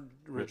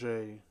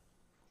Rajay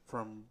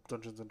from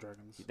Dungeons and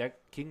Dragons. that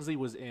Kingsley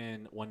was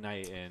in One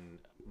Night in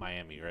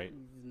Miami, right?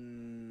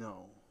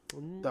 No,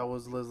 that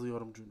was Leslie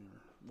Odom Jr.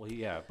 Well,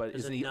 yeah, but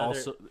There's isn't he another-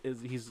 also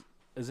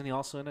isn't he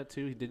also in it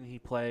too? Didn't he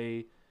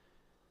play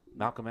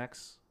Malcolm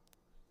X?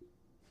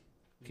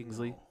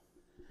 Kingsley. No.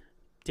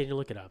 Daniel,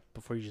 look it up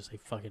before you just say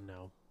fucking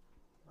no.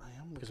 I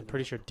am Because I'm looking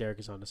pretty it sure up. Derek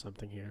is onto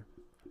something here.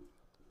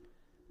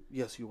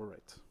 Yes, you were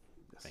right.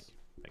 Yes. Thank you.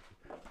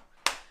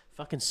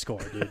 Fucking score,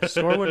 dude.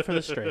 Score one for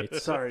the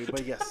straights. Sorry,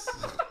 but yes.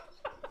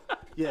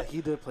 Yeah,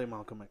 he did play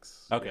Malcolm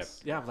X. Okay.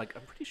 Yes. Yeah, I'm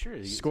pretty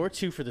sure. Score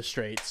 2 for the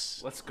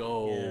straights. Let's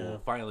go. Yeah.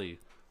 Finally.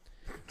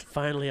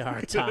 Finally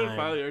our time.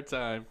 Finally our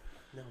time.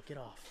 No, get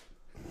off.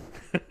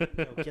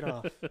 No, get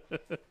off.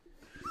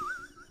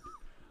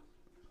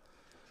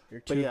 You're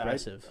But too yeah,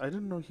 aggressive. I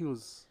didn't know he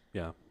was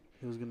Yeah.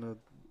 gonna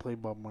play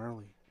Bob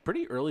Marley.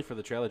 Pretty early for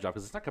the trailer drop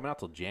because it's not coming out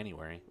till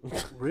January.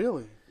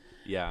 Really?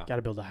 Yeah.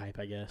 Gotta build a hype,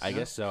 I guess. I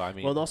guess so. I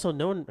mean, Well, and also,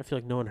 I feel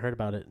like no one heard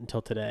about it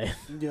until today.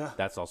 Yeah.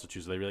 that's also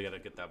true. So they really got to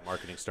get that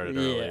marketing started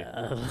early.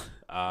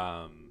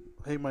 yeah.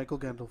 Hey, Michael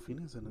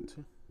Gandolfini's in it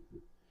too.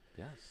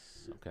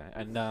 Yes. Okay.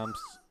 And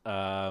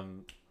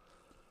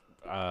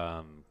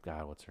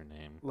God, what's her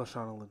name?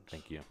 Lashana Lynch.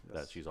 Thank you. Yes.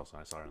 That she's also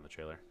I saw her in the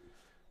trailer.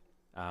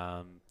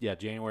 Yeah,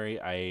 January.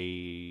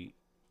 I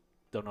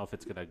don't know if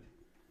it's gonna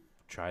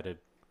try to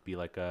be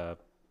like an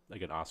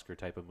Oscar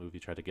type of movie.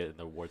 Try to get in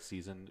the award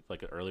season,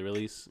 like an early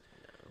release.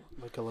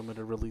 Like a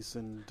limited release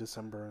in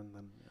December, and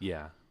then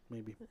Yeah,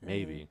 maybe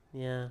maybe.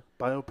 Yeah.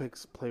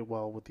 biopics play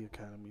well with the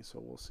Academy, so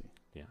we'll see.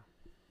 Yeah,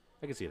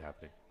 I can see it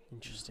happening.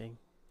 Interesting.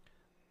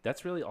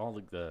 That's really all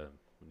the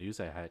news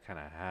I had.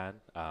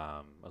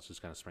 I was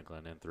just kind of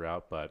sprinkling in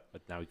throughout, but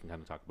now we can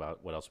kind of talk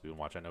about what else we've been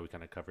watching. I know we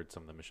kind of covered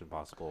some of the Mission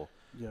Impossible,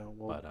 Yeah.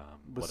 Well, but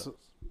what bes- else?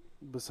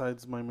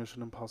 besides my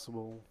Mission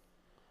Impossible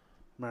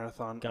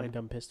marathon,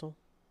 Gun pistol?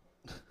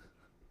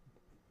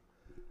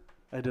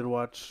 I did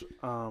watch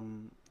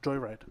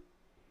Joyride,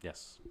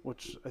 Yes,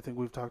 which I think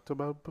we've talked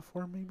about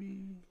before. Maybe.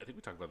 I think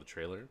we talked about the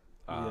trailer.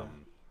 Yeah.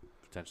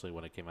 Potentially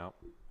when it came out.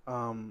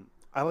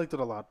 I liked it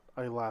a lot.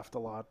 I laughed a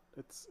lot.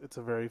 It's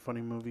a very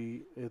funny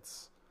movie.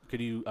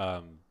 Could you?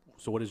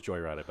 So what is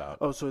Joyride about?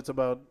 Oh, so it's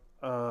about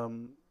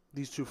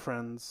these two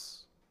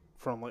friends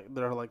from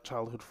they're like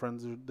childhood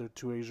friends. They're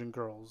two Asian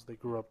girls. They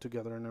grew up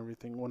together and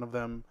everything. One of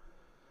them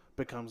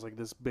becomes like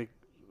this big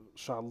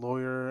shot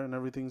lawyer and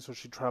everything. So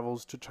she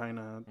travels to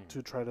China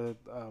to try to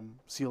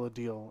seal a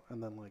deal,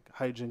 and then like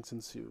hijinks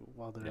ensue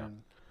while they're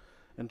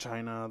in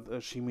China.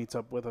 She meets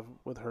up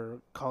with her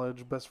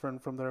college best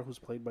friend from there, who's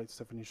played by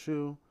Stephanie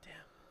Hsu.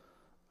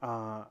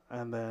 Damn.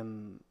 And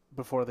then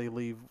before they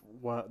leave,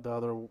 one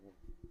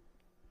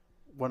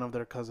of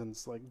their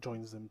cousins like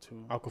joins them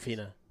too.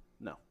 Aquafina.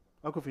 No,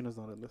 Aquafina's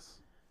not in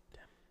this.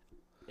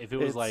 If it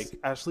was It's like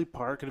Ashley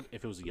Park,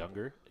 if it was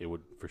younger, it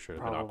would for sure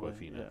have probably.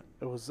 been Aquafina. Yeah.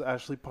 It was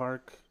Ashley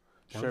Park,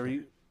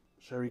 Sherry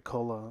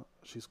Cola.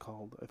 She's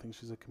called. I think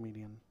she's a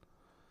comedian.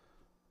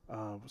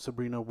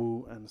 Sabrina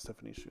Wu and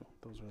Stephanie Hsu.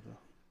 Those are the.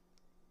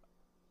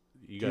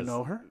 You Do you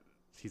know her?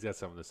 He's got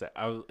something to say.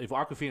 If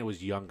Aquafina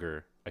was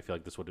younger, I feel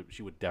like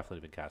she would definitely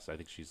have been cast. I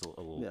think she's a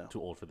little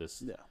too old for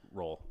this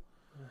role.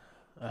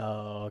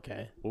 Oh,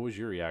 okay. What was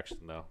your reaction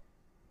though?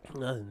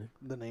 Nothing.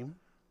 The name?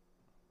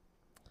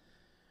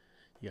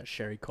 You got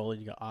Sherry Cole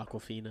and you got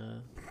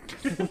Aquafina.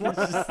 It's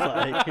just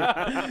like,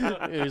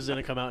 who's going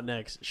to come out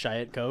next?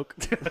 Chiat Coke?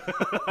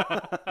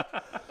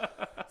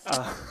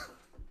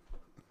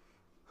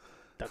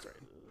 That's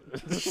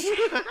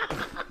right.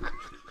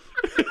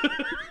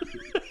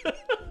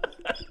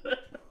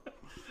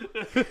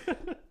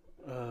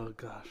 Oh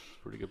gosh.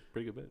 Pretty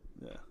good bit.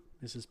 Yeah.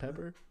 Mrs.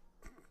 Pepper?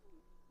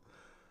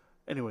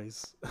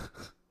 Anyways,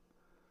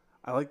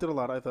 I liked it a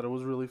lot. I thought it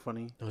was really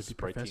funny. No, it'd be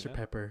Sprite Professor Tina?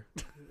 Pepper.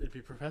 It'd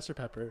be Professor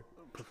Pepper.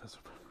 Professor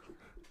Pepper.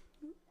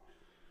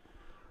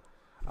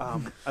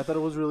 I thought it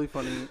was really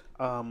funny.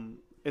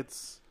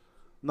 It's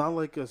not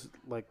like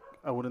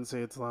I wouldn't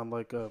say it's not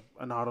like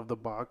an out of the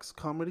box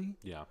comedy.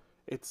 Yeah.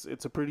 It's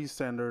a pretty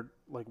standard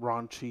like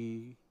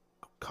raunchy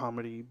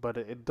comedy, but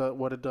it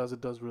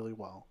does really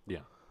well. Yeah.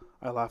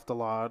 I laughed a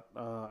lot.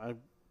 I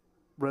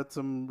read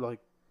some like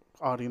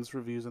audience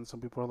reviews, and some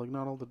people are like,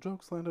 not all the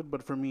jokes landed,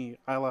 but for me,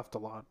 I laughed a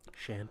lot.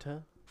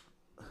 Shanta?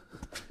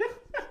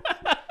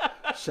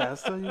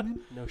 Shasta, you mean?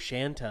 No,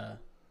 Shanta.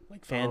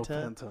 Like Fanta?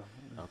 Oh, Fanta.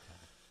 Okay.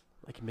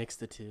 Like mix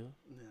the two?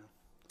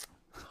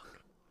 Yeah.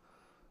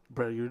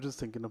 Brett, you're just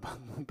thinking about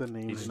the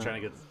name. He's just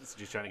trying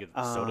to get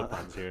soda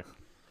puns here.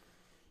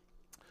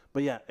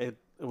 But yeah, it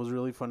was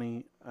really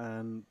funny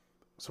and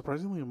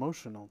surprisingly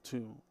emotional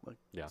too. Like,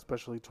 Yeah.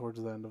 especially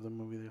towards the end of the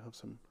movie, they have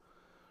some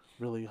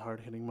really hard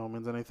hitting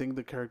moments, and I think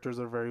the characters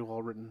are very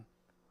well written,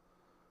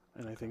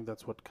 and I think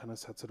that's what kind of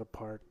sets it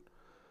apart.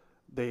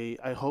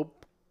 I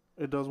hope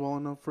it does well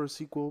enough for a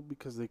sequel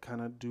because they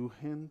kind of do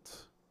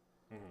hint.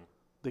 Mm-hmm.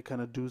 They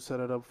kind of do set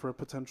it up for a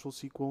potential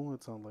sequel.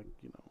 It's not like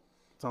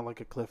it's not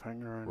like a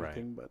cliffhanger or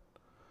anything, but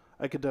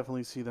I could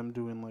definitely see them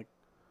doing like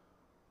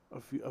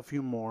a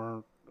few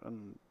more,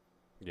 and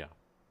yeah,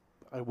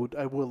 I would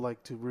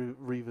like to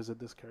revisit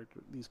these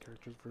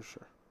characters for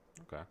sure.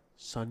 Okay.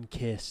 Sun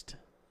Kissed,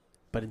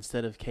 but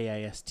instead of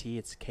KIST,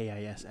 it's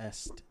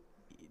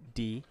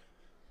KISSD.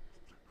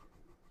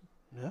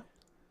 Yeah.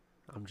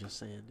 I'm just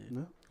saying,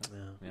 dude.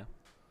 Yeah. Yeah.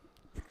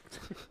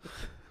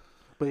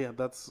 But yeah,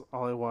 that's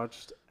all I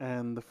watched,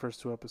 and the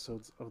first 2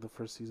 episodes of the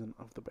first season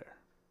of The Bear.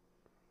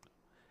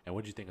 And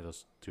what did you think of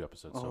those 2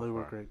 episodes? Oh, so they far?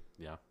 were great.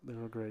 Yeah. They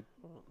were great.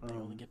 Well, they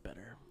only get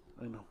better.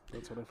 I know.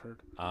 That's what I've heard.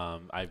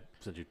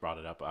 Since you brought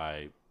it up,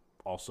 I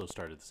also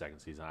started the second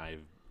season.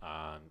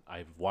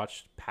 I've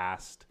watched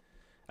past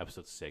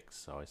episode 6,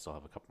 so I still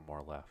have a couple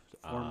more left.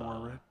 4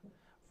 more, right?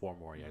 4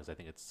 more, yeah, because I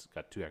think it's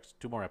got 2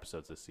 more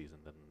episodes this season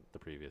than the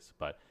previous.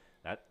 But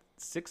that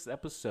 6th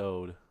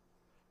episode,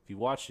 if you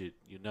watch it,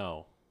 you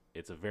know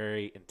it's a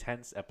very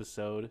intense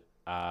episode. Is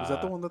that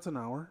the one that's an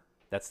hour?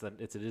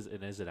 It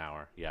is an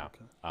hour, yeah.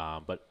 Okay.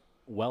 But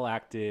well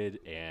acted,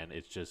 and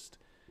it's just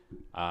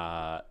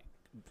kind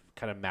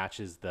of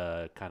matches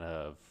the kind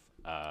of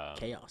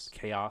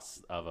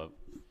chaos of a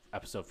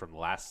episode from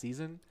last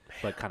season,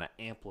 but kind of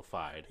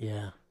amplified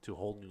to a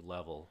whole new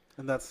level.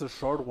 And that's the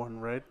short one,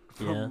 right?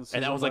 Yeah.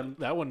 And that was like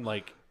that one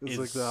like It's is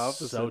like the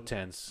opposite. so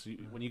tense.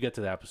 When you get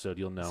to the episode,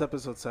 you'll know. It's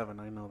episode 7.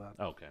 I know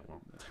that. Okay,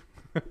 well,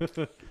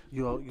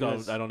 You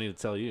guys I don't need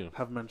to tell you.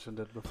 have mentioned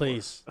it before.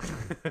 Please.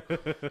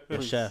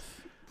 The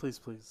chef. Please.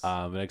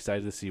 I'm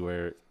excited to see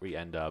where we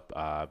end up,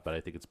 but I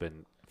think it's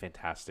been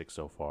fantastic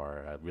so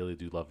far. I really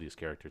do love these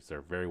characters.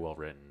 They're very well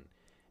written,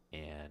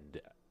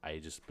 and I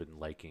just been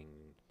liking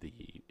the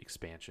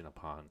expansion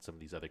upon some of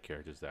these other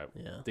characters that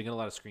didn't get a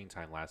lot of screen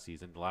time last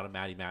season. A lot of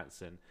Maddie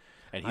Matheson,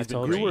 and he's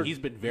been great. He's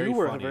been very funny. You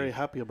were very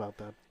happy about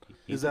that.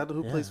 Is that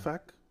who plays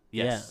Feck?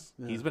 Yes,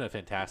 Yeah. He's been a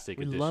fantastic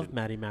We addition. love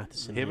Maddie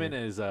Matheson. Him here.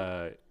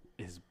 and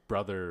his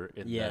brother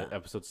in the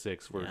episode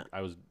 6, where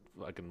I was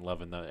fucking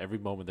loving every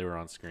moment they were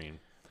on screen.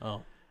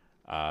 Oh.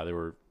 They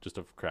were just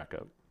a crack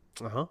up.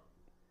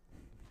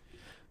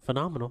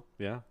 Phenomenal.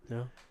 Yeah.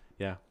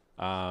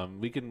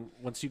 We can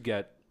once we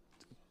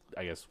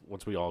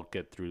all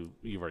get through.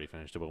 You've already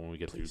finished it, but when we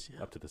get through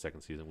up to the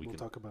second season, we'll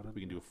talk about it.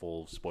 We can do a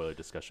full spoiler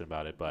discussion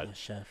about it. But Yes,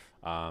 chef.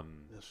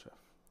 Yes, chef.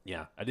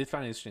 Yeah, I did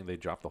find it interesting they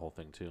dropped the whole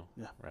thing too.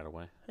 Yeah. Right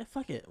away. Hey,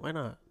 fuck it. Why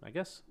not? I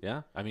guess.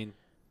 Yeah. I mean,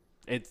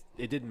 it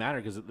didn't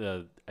matter because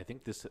I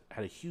think this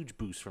had a huge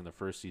boost from the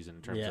first season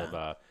in terms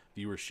of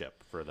viewership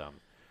for them.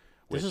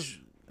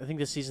 I think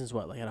this season's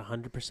what, like at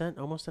 100%,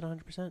 almost at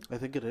 100%. I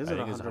think it is I at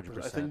think it's 100%.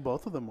 I 100%. think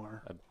both of them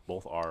are.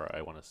 Both are.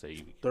 I want to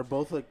say They're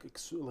both like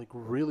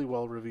really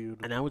well reviewed.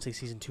 And I would say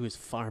season 2 is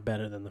far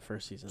better than the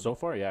first season. so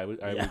far. Yeah, I would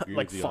agree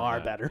like with you far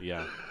on that. better.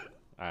 Yeah.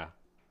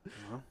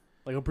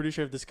 Like I'm pretty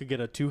sure if this could get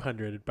a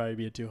 200, it'd probably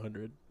be a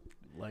 200.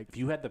 Like If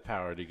you had the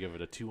power to give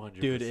it a 200%,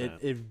 dude,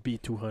 it'd be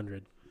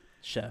 200.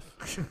 Chef.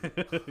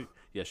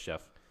 yes,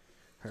 chef.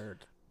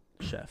 Heard.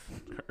 Chef.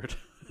 Heard.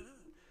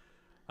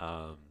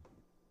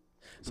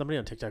 Somebody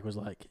on TikTok was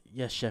like,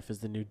 "Yes, chef is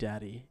the new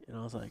daddy," and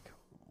I was like,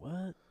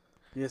 "What?"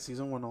 Yeah,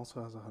 season 1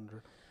 also has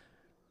 100.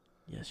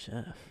 Yes,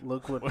 chef.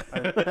 Look what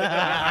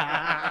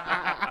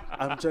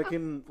I'm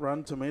checking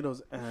Rotten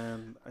Tomatoes,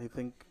 and I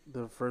think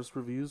the first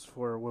reviews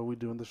for What We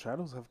Do in the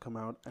Shadows have come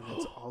out, and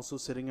it's also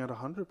sitting at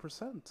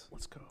 100%.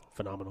 Let's go.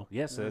 Phenomenal.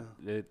 Yes, it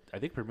I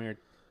think premiered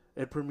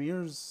It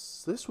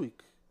premieres this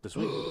week. this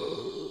week.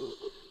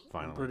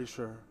 Finally. I'm pretty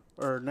sure,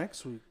 or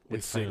next week. We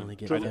It's soon. finally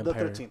get The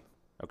Vampire. 13th.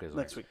 Okay, so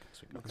Next week.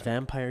 Okay.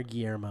 Vampire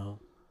Guillermo.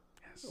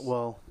 Yes.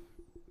 Well,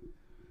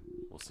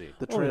 We'll see.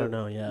 the Oh, we trailer. don't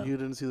know, yeah. You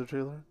didn't see the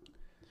trailer?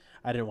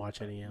 I didn't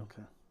watch any. Yeah.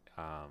 Okay.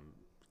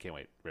 Can't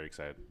wait. Very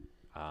excited.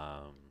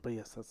 But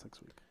yes, that's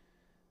next week.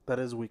 That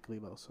is weekly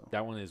though, so.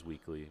 That one is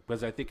weekly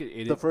because I think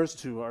it The first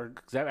 2 are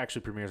because that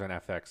actually premieres on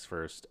FX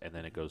first, and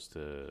then it goes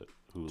to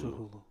Hulu. to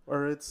Hulu.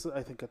 Or it's,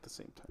 I think, at the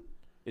same time.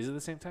 Is it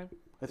the same time?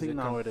 I think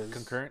now it is.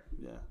 Concurrent?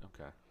 Yeah.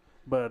 Okay.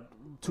 But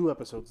 2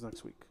 episodes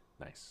next week.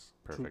 Nice.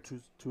 Perfect.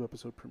 Two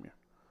episode premiere.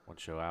 One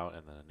show out,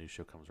 and then a new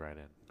show comes right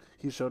in.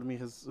 He showed me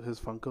his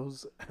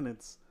Funkos, and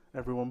it's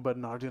everyone but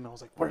Nadia, and I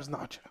was like, "Where's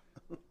Nadia?"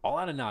 All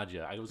out of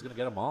Nadia. I was gonna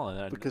get them all, and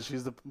then Because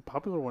she's the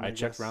popular one. I I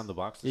checked guess. around the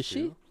boxes. Is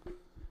she? too.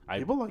 I,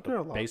 People like her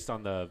a lot. Based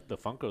on the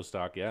Funko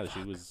stock, yeah,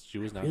 she was I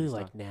nice. really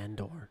like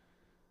Nandor.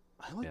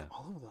 I like Yeah.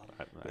 all of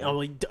them. Oh,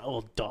 like, duh.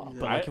 Yeah.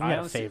 But like, if you had a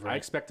honestly, favorite, I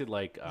expected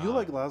like You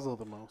like Laszlo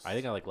the most. I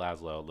think I like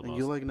Laszlo the and most.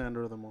 you like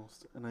Nandor the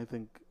most, and I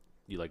think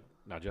You like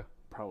Nadia?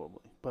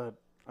 probably, but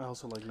I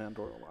also like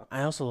Nandor a lot.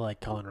 I also like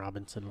Colin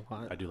Robinson a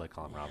lot. I do like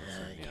Colin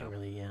Robinson. You Yeah, can't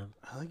really, yeah.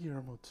 I like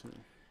Guillermo too.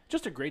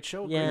 just a great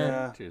show.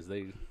 Yeah. Great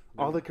characters.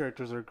 All the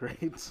characters are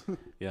great.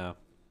 Yeah.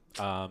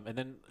 And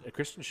then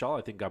Kristen Shaw,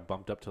 I think, got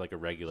bumped up to like a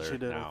regular She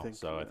did, I now. think,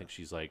 So I yeah. think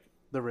she's like,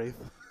 The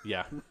Wraith.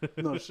 yeah.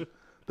 No,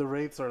 the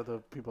Wraiths are the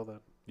people that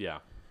Yeah.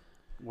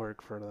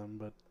 work for them,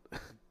 but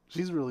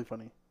she's really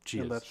funny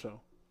in that show.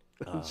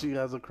 She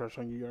has a crush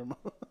on Guillermo.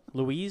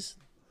 Louise?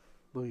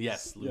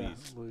 Yes, Louise.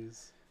 Yeah,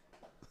 Louise.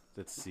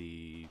 Let's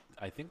see.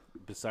 I think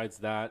besides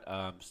that,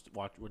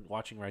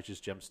 watching Righteous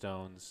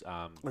Gemstones.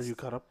 Are you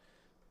caught up?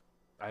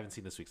 I haven't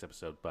seen this week's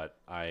episode, but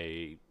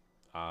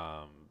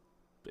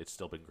it's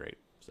still been great.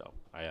 So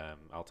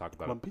I'll talk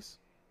about One Piece?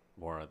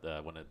 more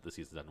when the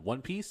season's done.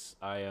 One Piece.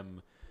 I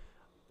am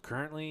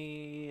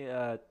currently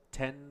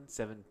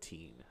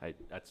 10-17.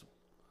 That's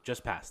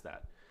just past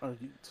that. So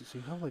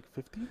you have like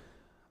 50?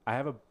 I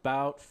have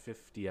about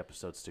 50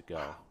 episodes to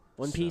go.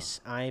 One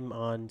Piece, I'm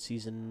on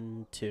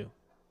season 2.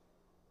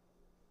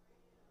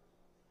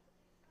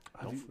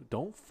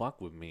 Don't fuck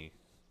with me.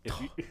 If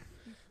you,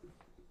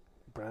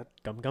 Brad?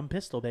 Gum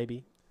Pistol,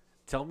 baby.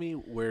 tell me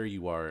where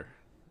you are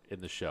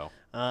in the show.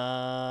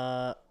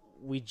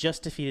 We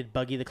just defeated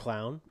Buggy the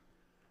Clown.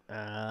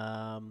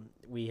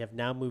 We have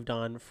now moved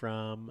on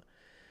from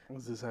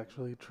Was this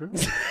actually true?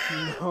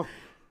 No.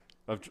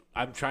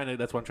 I'm trying to.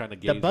 That's what I'm trying to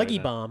gauge. the Buggy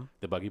right now. Bomb.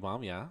 The Buggy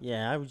Bomb, yeah.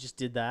 Yeah, we just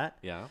did that.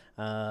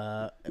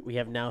 Yeah. We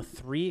have now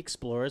 3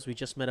 explorers. We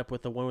just met up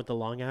with the one with the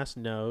long ass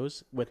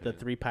nose with the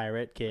 3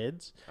 pirate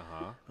kids.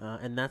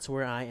 And that's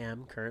where I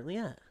am currently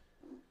at.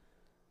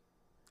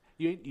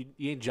 You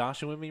ain't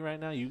joshing with me right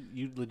now.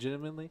 You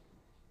legitimately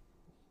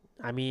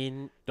I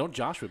mean, don't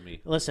josh with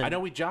me. Listen. I know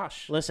we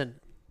josh. listen,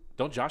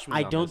 Don't josh with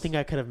me. I on don't this. think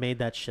I could have made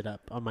that shit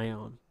up on my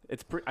own.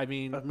 It's pretty. I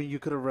mean, You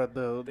could have read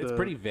it's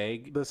pretty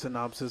vague. the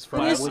synopsis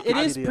from It is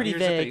Wikipedia. pretty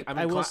Here's the vague. thing.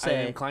 I will I'm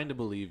say inclined to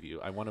believe you.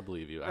 I want to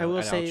believe you. I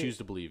will say I'll choose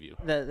to believe you.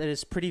 that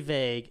is pretty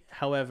vague.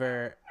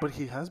 However, But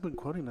he has been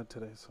quoting it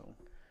today, so.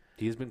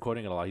 He's been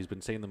quoting it a lot. He's been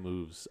saying the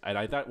moves, and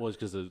I thought it was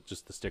because of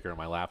just the sticker on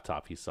my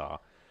laptop he saw.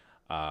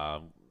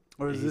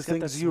 Or is He's this got that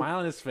things you? smile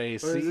on his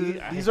face. Or is See,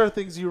 it- these are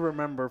things you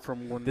remember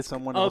from when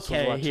someone else was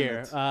okay, watching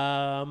here. it.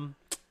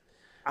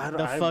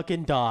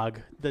 Fucking dog.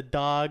 The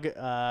dog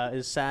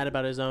is sad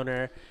about his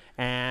owner,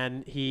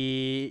 and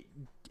he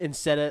he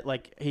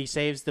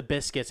saves the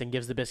biscuits and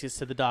gives the biscuits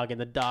to the dog, and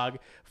the dog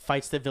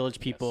fights the village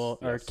people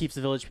or yes. keeps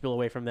the village people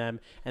away from them,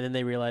 and then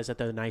they realize that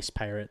they're nice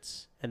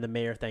pirates, and the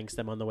mayor thanks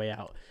them on the way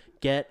out.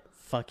 Get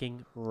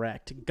fucking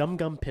wrecked.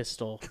 Gum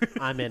Pistol.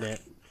 I'm in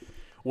it.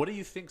 What do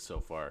you think so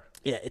far?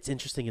 Yeah, it's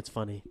interesting. It's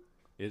funny.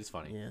 It is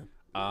funny.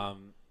 Yeah,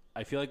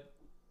 I feel like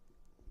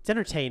it's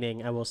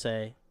entertaining. I will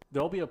say.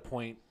 there'll be a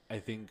point. I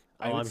think.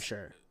 I'm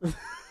sure.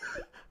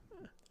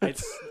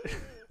 It's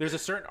there's a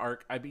certain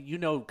arc. I mean,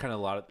 kind of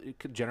a lot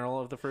of general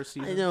of the first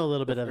season. I know a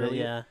little bit of it. early-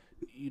 Yeah.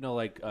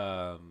 Like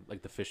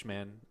the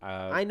Fishman.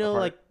 I know,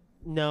 part?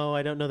 no,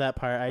 I don't know that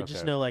part. I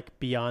just Okay. know,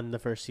 beyond the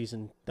first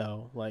season,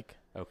 though,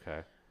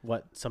 Okay.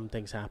 what some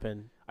things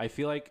happen. I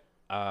feel like,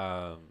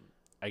 I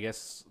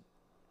guess,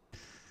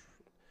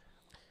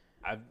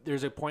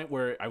 there's a point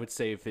where I would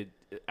say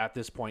at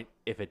this point,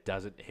 if it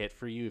doesn't hit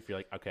for you, if you're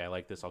like, okay, I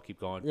like this, I'll keep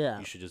going. Yeah.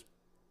 You should just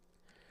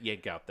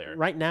yank out there.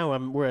 Right now,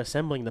 we're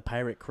assembling the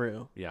pirate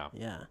crew. Yeah.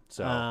 Yeah.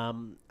 So-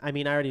 I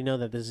mean, I already know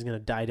that this is gonna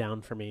die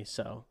down for me,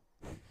 so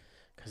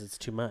because it's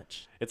too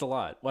much. It's a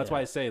lot. Well, that's Yeah.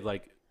 why I say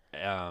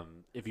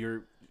if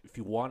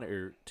you want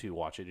to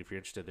watch it, if you're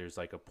interested, there's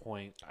a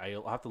point.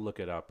 I'll have to look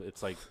it up.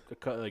 It's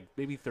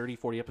maybe 30,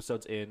 40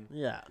 episodes in.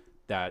 Yeah.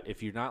 That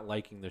if you're not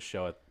liking the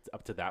show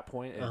up to that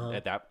point, and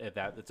at that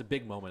it's a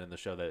big moment in the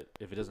show that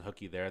if it doesn't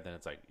hook you there, then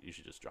it's you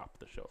should just drop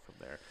the show from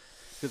there,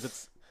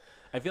 because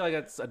I feel like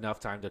that's enough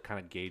time to kind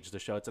of gauge the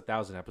show. It's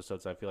 1,000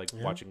 episodes. So I feel like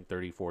watching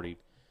 30, 40,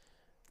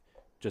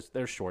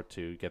 they're short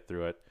to get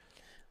through it.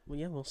 Well,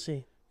 yeah, we'll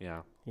see.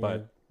 Yeah. Yeah.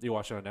 But you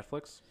watch it on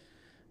Netflix,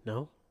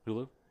 No.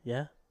 Hulu?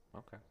 Yeah.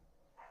 Okay.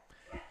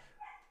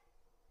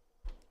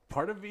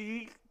 Part of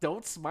me,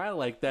 don't smile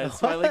like that.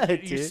 Smile like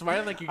What, you're dude?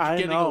 smiling like you're I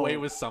getting know. away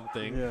with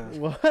something. Yeah.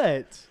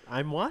 What?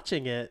 I'm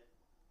watching it.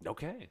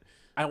 Okay.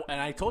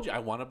 I told you I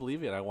want to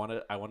believe it. I want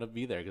to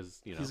be there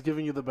because He's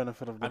giving you the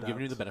benefit of the I'm doubt.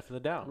 giving you the benefit of the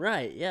doubt.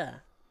 Right. Yeah.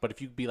 But if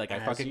you be like, I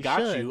As fucking you got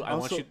should. you, I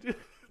Also, want you.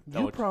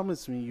 You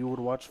promised me you would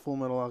watch Full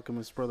Metal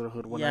Alchemist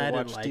Brotherhood when Yeah, I I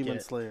didn't watched like Demon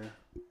it. Slayer.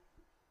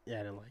 Yeah,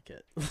 I didn't like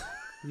it.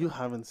 You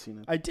haven't seen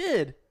it. I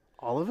did.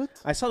 All of it?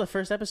 I saw the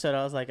first episode.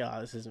 I was like,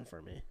 oh, this isn't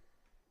for me.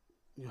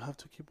 You have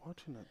to keep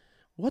watching it.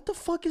 What the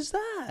fuck is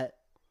that?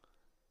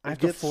 I It have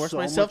to gets force so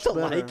myself to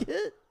much better. like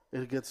it?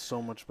 It gets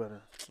so much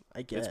better.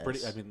 I guess. It's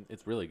pretty. I mean,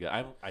 it's really good.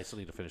 I still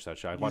need to finish that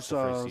show. I You watched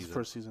the saw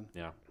first season.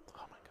 Yeah.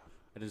 Oh my god.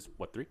 It is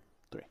what 3?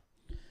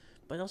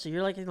 But also,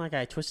 you're like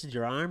I twisted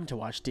your arm to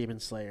watch Demon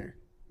Slayer.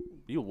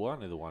 You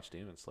wanted to watch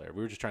Demon Slayer.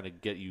 We were just trying to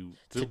get you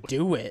To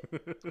do it.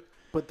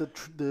 But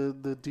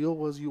the deal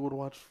was you would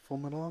watch Full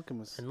Metal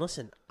Alchemist. And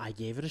listen, I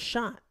gave it a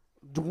shot.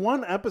 The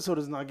one episode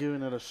is not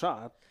giving it a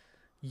shot.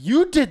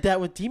 You did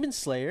that with Demon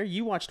Slayer.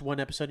 You watched one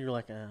episode and you're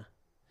like, and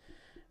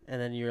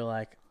then you're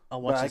like,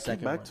 I'll watch But the I second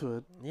came back one. to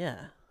it. Yeah.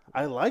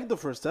 I liked the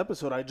first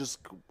episode. I just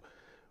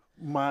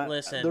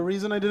Listen. the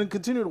reason I didn't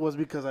continue it was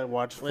because I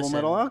watched Full Listen.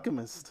 Metal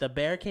Alchemist. The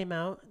Bear came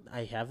out.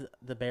 I have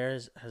the Bear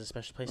has a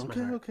special place in my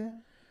heart. Okay.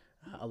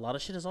 A lot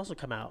of shit has also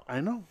come out.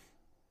 I know.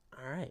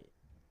 All right.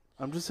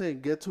 I'm just saying,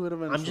 get to it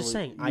eventually. I'm just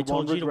saying, I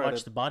told you to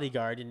watch The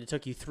Bodyguard, and it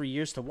took you 3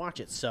 years to watch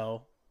it,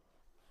 so...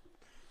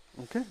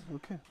 Okay,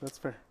 that's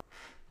fair.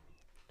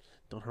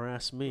 Don't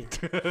harass me.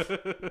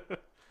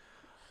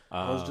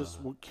 I was just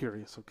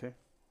curious, okay?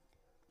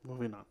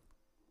 Moving on.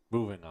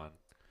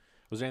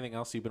 Was there anything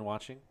else you've been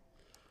watching?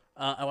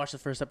 I watched the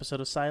first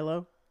episode of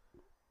Silo.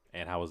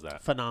 And how was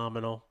that?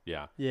 Phenomenal.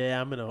 Yeah. Yeah,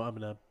 I'm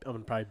gonna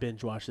probably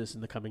binge watch this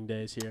in the coming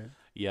days here.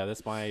 Yeah,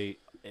 it's probably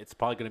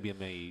gonna be in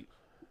my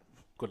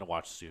gonna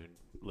watch soon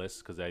list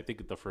because I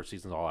think the first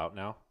season's all out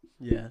now.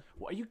 Yeah.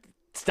 Why you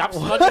stop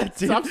smiling?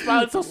 Stop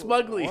smiling so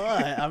smugly.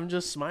 What? I'm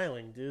just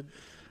smiling, dude.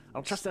 I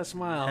don't trust that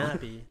smile.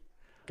 Happy.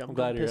 I'm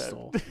glad you're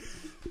pistol.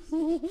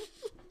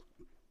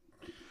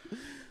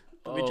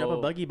 Let me drop a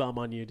buggy bomb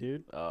on you,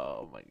 dude.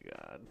 Oh my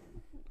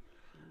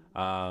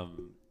god.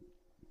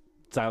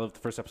 Silo, the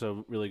first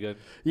episode, really good.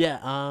 Yeah.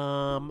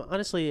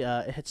 Honestly,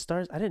 it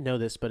stars. I didn't know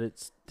this, but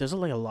there's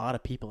like a lot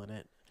of people in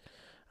it.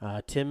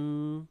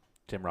 Tim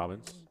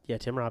Robbins. Yeah,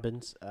 Tim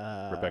Robbins.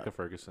 Rebecca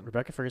Ferguson.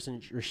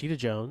 Rashida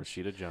Jones.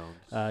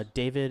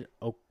 David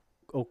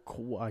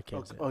I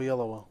can't say.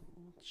 Yellowell.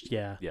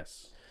 Yeah.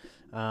 Yes.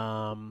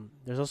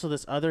 There's also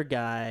this other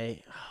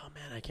guy. Oh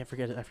man, I can't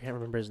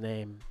remember his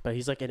name, but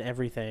he's like in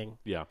everything.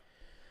 Yeah.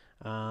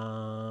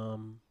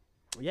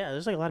 Yeah,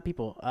 there's like a lot of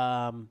people.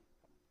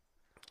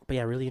 But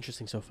yeah, really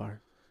interesting so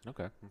far.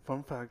 Okay.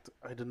 Fun fact,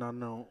 I did not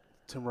know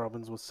Tim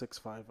Robbins was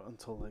 6'5"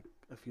 until like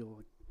I feel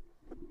like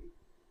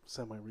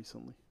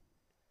semi-recently.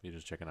 You're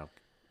just checking out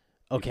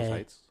Okay.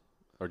 heights?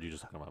 Or do you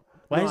just look them up?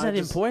 Why is that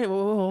important?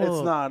 Whoa.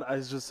 It's not.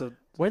 It's just a...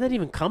 Where'd that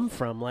even come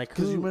from? Like,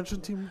 because you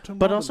mentioned Tim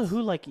but Robbins. also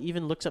who like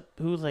even looks up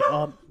who like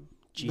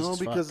Jesus. No,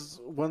 because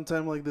one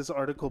time like this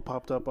article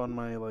popped up on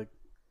my like,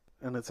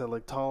 and it said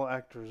like tall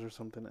actors or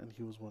something, and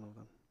he was one of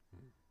them.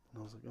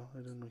 And I was like, oh, I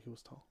didn't know he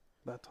was tall.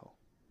 That tall.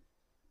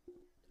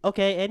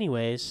 Okay.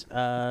 Anyways,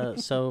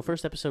 so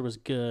first episode was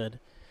good.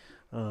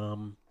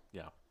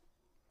 Yeah.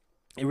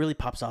 It really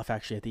pops off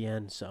actually at the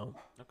end. So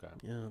Okay.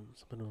 yeah,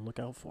 something to look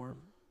out for.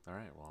 All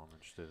right. Well, I'm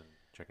interested in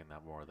checking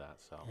out more of that.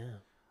 So.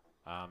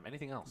 Yeah.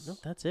 Anything else? Nope,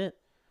 that's it.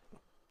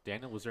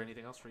 Daniel, was there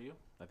anything else for you?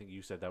 I think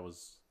you said that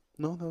was...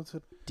 No, that was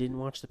it. Didn't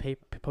watch the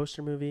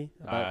poster movie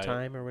About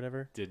Time or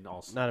whatever. Didn't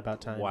also... Not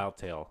About Time. Wild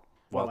Tale.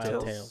 Wild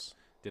Tales.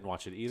 Didn't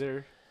watch it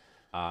either.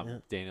 Yeah.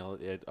 Daniel,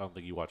 I don't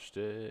think you watched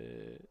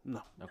it.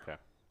 No. Okay.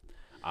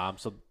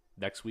 So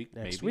next week,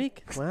 Next maybe.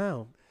 week.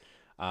 Wow.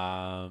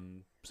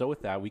 So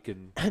with that, we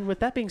can... And with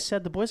that being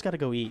said, the boys got to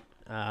go eat.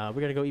 We got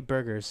to go eat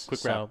burgers.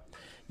 Quick wrap.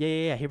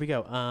 Yeah. Here we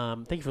go.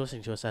 Thank you for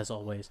listening to us as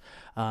always.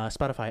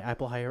 Spotify,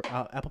 Apple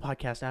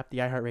Podcast app, the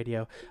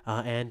iHeartRadio,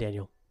 and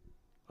Daniel.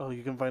 Oh,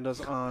 you can find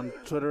us on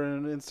Twitter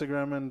and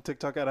Instagram and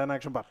TikTok at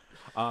AnActionPod.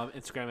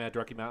 Instagram at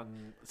Rocky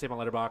Mountain, same on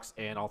Letterboxd,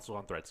 and also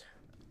on Threads.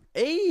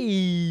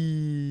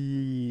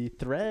 Hey,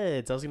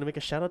 Threads. I was going to make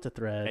a shout out to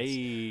Threads.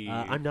 Hey.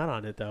 I'm not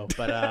on it though,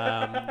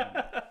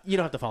 but you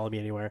don't have to follow me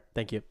anywhere.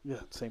 Thank you. Yeah,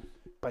 same.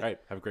 Bye. All right.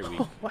 Have a great week.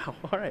 Oh, wow.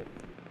 All right.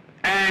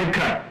 And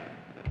cut.